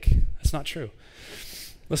 that's fake. That's not true.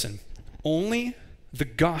 Listen, only the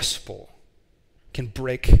gospel can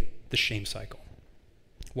break the shame cycle.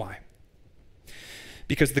 Why?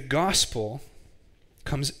 Because the gospel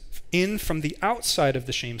comes in from the outside of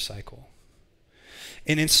the shame cycle.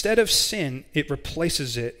 And instead of sin, it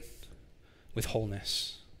replaces it with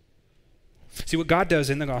wholeness. See, what God does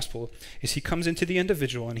in the gospel is he comes into the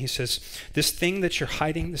individual and he says, this thing that you're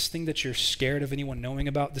hiding, this thing that you're scared of anyone knowing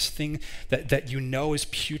about, this thing that you know is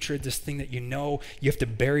putrid, this thing that you know you have to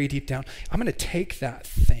bury deep down, I'm going to take that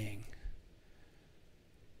thing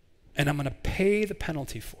and I'm going to pay the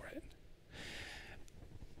penalty for it.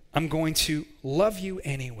 I'm going to love you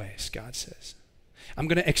anyways, God says. I'm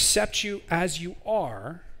going to accept you as you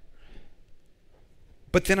are,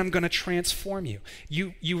 but then I'm going to transform you.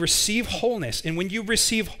 You receive wholeness, and when you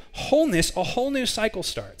receive wholeness, a whole new cycle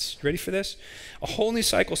starts. You ready for this? A whole new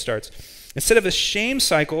cycle starts. Instead of a shame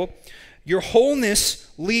cycle, your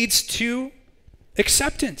wholeness leads to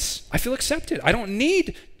acceptance. I feel accepted. I don't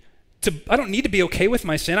need to be okay with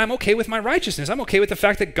my sin. I'm okay with my righteousness. I'm okay with the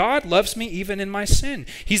fact that God loves me even in my sin.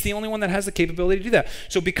 He's the only one that has the capability to do that.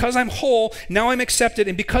 So because I'm whole, now I'm accepted.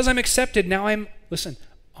 And because I'm accepted, now I'm,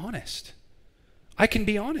 honest. I can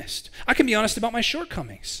be honest. I can be honest about my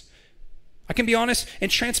shortcomings. I can be honest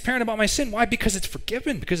and transparent about my sin. Why? Because it's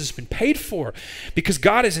forgiven, because it's been paid for, because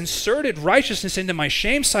God has inserted righteousness into my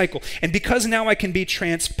shame cycle. And because now I can be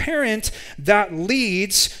transparent, that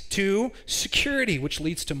leads to security, which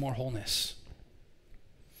leads to more wholeness.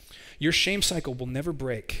 Your shame cycle will never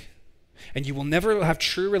break, and you will never have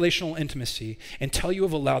true relational intimacy until you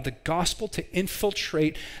have allowed the gospel to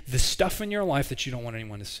infiltrate the stuff in your life that you don't want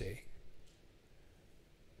anyone to see.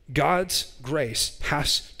 God's grace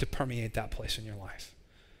has to permeate that place in your life.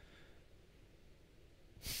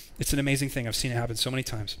 It's an amazing thing. I've seen it happen so many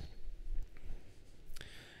times.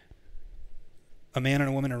 A man and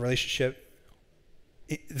a woman in a relationship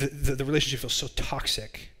the relationship feels so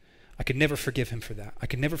toxic. I could never forgive him for that. I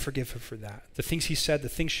could never forgive her for that. The things he said, the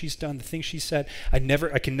things she's done, the things she said, I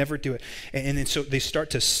can never do it. And then so they start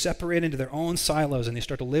to separate into their own silos, and they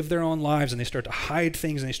start to live their own lives, and they start to hide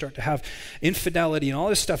things, and they start to have infidelity and all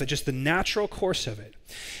this stuff. It's just the natural course of it.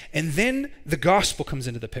 And then the gospel comes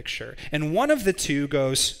into the picture. And one of the two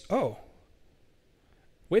goes, oh,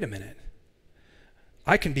 wait a minute.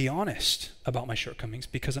 I can be honest about my shortcomings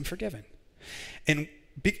because I'm forgiven. And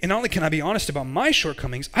not only can I be honest about my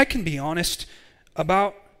shortcomings, I can be honest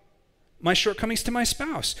about my shortcomings to my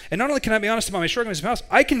spouse. And not only can I be honest about my shortcomings to my spouse,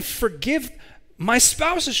 I can forgive my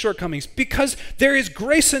spouse's shortcomings because there is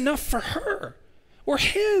grace enough for her or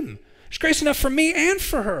him. There's grace enough for me and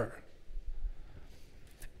for her.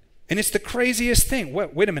 And it's the craziest thing.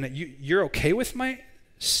 Wait a minute, you're okay with my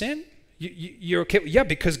sin? You're okay? Yeah,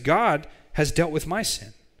 because God has dealt with my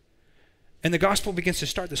sin. And the gospel begins to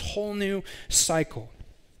start this whole new cycle.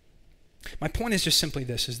 My point is just simply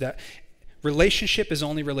this, is that relationship is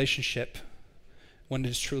only relationship when it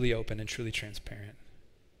is truly open and truly transparent.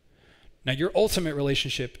 Now, your ultimate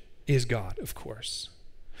relationship is God, of course.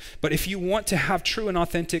 But if you want to have true and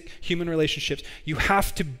authentic human relationships, you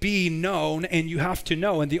have to be known and you have to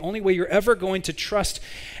know. And the only way you're ever going to trust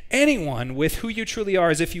anyone with who you truly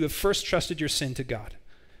are is if you have first trusted your sin to God.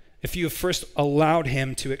 If you have first allowed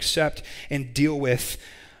him to accept and deal with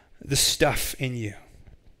the stuff in you.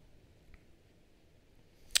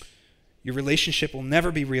 Your relationship will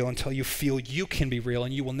never be real until you feel you can be real,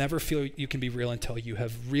 and you will never feel you can be real until you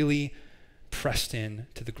have really pressed in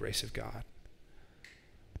to the grace of God.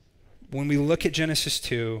 When we look at Genesis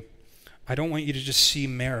 2, I don't want you to just see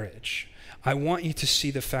marriage. I want you to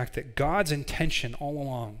see the fact that God's intention all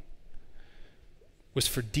along was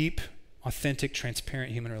for deep, authentic,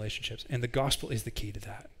 transparent human relationships. And the gospel is the key to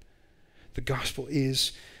that. The gospel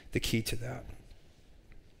is the key to that.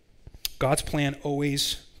 God's plan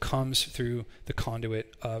always comes through the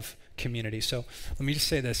conduit of community. So let me just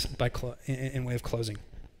say this in way of closing.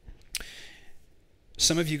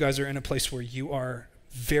 Some of you guys are in a place where you are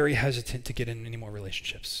very hesitant to get in any more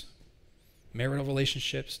relationships. Marital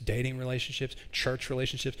relationships, dating relationships, church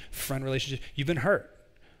relationships, friend relationships. You've been hurt,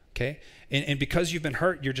 okay? And because you've been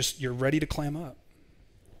hurt, you're ready to clam up.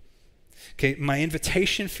 Okay, my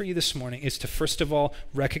invitation for you this morning is to first of all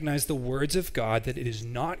recognize the words of God that it is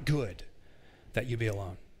not good that you be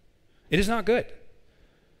alone. It is not good.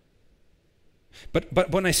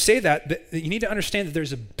 But when I say that, you need to understand that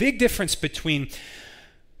there's a big difference between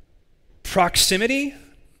proximity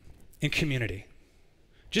and community.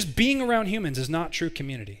 Just being around humans is not true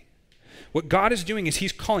community. What God is doing is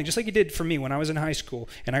he's calling, just like he did for me when I was in high school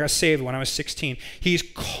and I got saved when I was 16. He's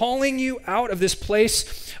calling you out of this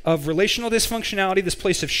place of relational dysfunctionality, this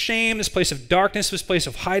place of shame, this place of darkness, this place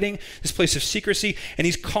of hiding, this place of secrecy, and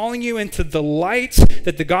he's calling you into the light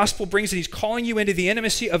that the gospel brings, and he's calling you into the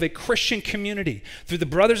intimacy of a Christian community through the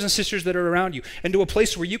brothers and sisters that are around you, into a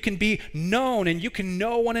place where you can be known and you can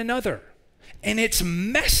know one another. And it's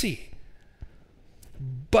messy.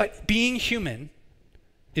 But being human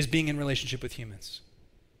is being in relationship with humans.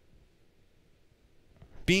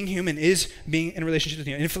 Being human is being in relationship with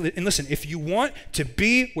humans. And listen, if you want to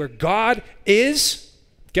be where God is,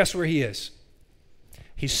 guess where he is?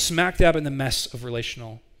 He's smack dab in the mess of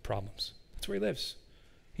relational problems. That's where he lives.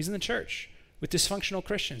 He's in the church with dysfunctional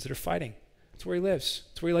Christians that are fighting. That's where he lives.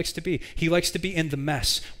 That's where he likes to be. He likes to be in the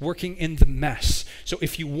mess, working in the mess. So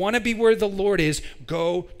if you want to be where the Lord is,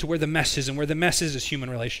 go to where the mess is. And where the mess is human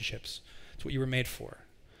relationships. That's what you were made for.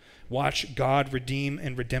 Watch God redeem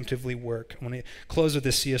and redemptively work. I want to close with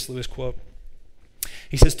this C.S. Lewis quote.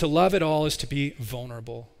 He says, "To love at all is to be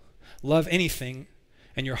vulnerable. Love anything,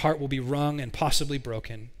 and your heart will be wrung and possibly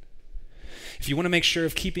broken. If you want to make sure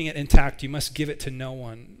of keeping it intact, you must give it to no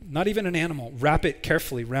one, not even an animal. Wrap it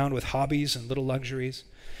carefully round with hobbies and little luxuries.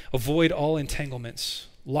 Avoid all entanglements.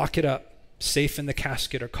 Lock it up, safe in the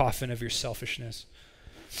casket or coffin of your selfishness.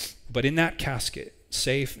 But in that casket,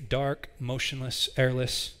 safe, dark, motionless,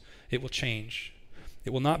 airless, it will change.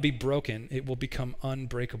 It will not be broken. It will become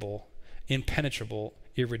unbreakable, impenetrable,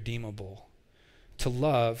 irredeemable. To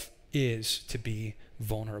love is to be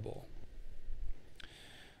vulnerable."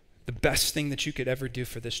 The best thing that you could ever do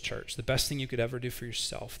for this church, the best thing you could ever do for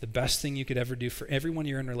yourself, the best thing you could ever do for everyone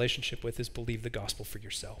you're in relationship with is believe the gospel for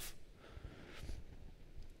yourself.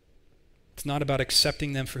 It's not about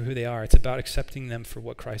accepting them for who they are. It's about accepting them for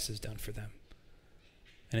what Christ has done for them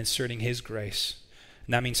and inserting his grace.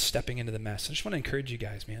 And that means stepping into the mess. I just want to encourage you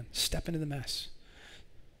guys, man. Step into the mess.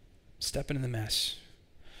 Step into the mess.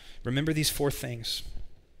 Remember these 4 things.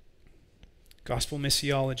 Gospel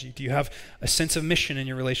missiology. Do you have a sense of mission in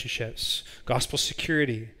your relationships? Gospel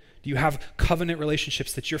security. Do you have covenant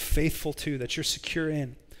relationships that you're faithful to, that you're secure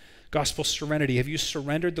in? Gospel serenity. Have you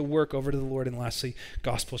surrendered the work over to the Lord? And lastly,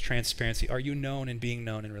 gospel transparency. Are you known and being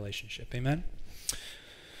known in relationship? Amen?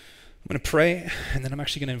 I'm going to pray, and then I'm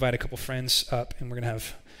actually going to invite a couple friends up, and we're going to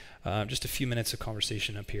have just a few minutes of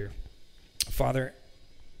conversation up here. Father,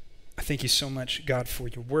 I thank you so much, God, for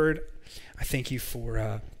your word. I thank you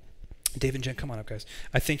for, Dave and Jen, come on up, guys.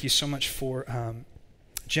 I thank you so much for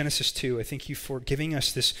Genesis 2. I thank you for giving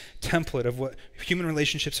us this template of what human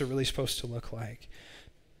relationships are really supposed to look like.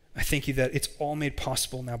 I thank you that it's all made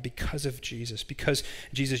possible now because of Jesus. Because,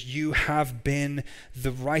 Jesus, you have been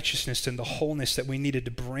the righteousness and the wholeness that we needed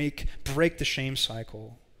to break the shame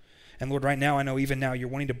cycle. And Lord, right now, I know even now, you're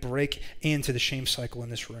wanting to break into the shame cycle in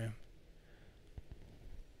this room.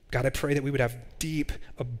 God, I pray that we would have deep,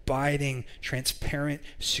 abiding, transparent,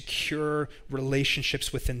 secure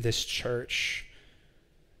relationships within this church.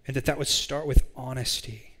 And that would start with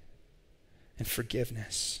honesty and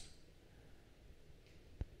forgiveness.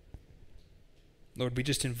 Lord, we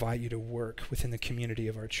just invite you to work within the community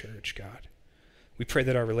of our church, God. We pray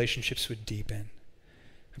that our relationships would deepen.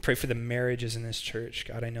 I pray for the marriages in this church,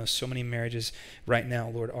 God. I know so many marriages right now,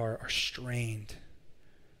 Lord, are strained.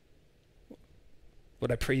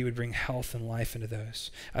 Lord, I pray you would bring health and life into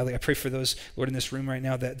those. I pray for those, Lord, in this room right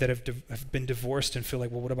now that have been divorced and feel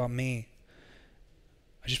like, well, what about me?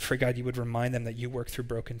 I just pray, God, you would remind them that you work through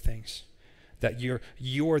broken things, that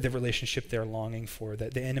you're the relationship they're longing for,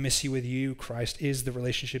 that the intimacy with you, Christ, is the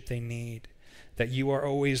relationship they need, that you are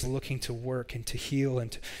always looking to work and to heal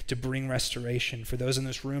and to bring restoration. For those in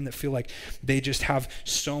this room that feel like they just have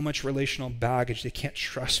so much relational baggage, they can't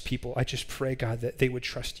trust people, I just pray, God, that they would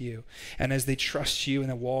trust you. And as they trust you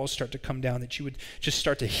and the walls start to come down, that you would just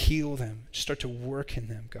start to heal them, start to work in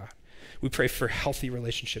them, God. We pray for healthy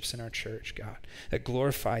relationships in our church, God, that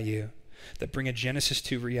glorify you, that bring a Genesis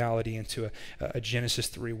 2 reality into a Genesis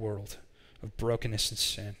 3 world of brokenness and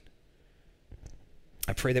sin.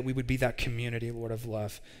 I pray that we would be that community, Lord, of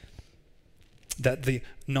love, that the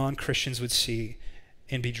non-Christians would see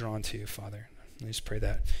and be drawn to, Father. I just pray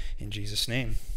that in Jesus' name.